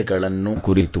ವಿಷಯಗಳನ್ನು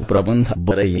ಕುರಿತು ಪ್ರಬಂಧ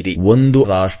ಬರೆಯಿರಿ. 1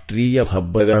 ರಾಷ್ಟ್ರೀಯ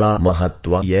ಹಬ್ಬಗಳ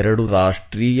ಮಹತ್ವ, 2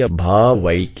 ರಾಷ್ಟ್ರೀಯ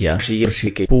ಭಾವೈಕ್ಯ.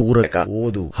 ಶೀರ್ಷಿಕೆ ಪೂರಕ.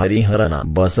 ಓದು: ಹರಿಹರನ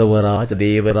ಬಸವರಾಜ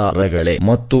ದೇವರ ರಗಳೆ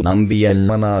ಮತ್ತು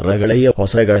ನಂಬಿಯಣ್ಣನ ರಗಳೆಯ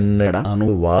ಹೊಸಗನ್ನಡ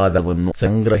ಅನುವಾದವನ್ನು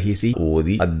ಸಂಗ್ರಹಿಸಿ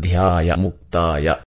ಓದಿ. ಅಧ್ಯಾಯ ಮುಕ್ತಾಯ.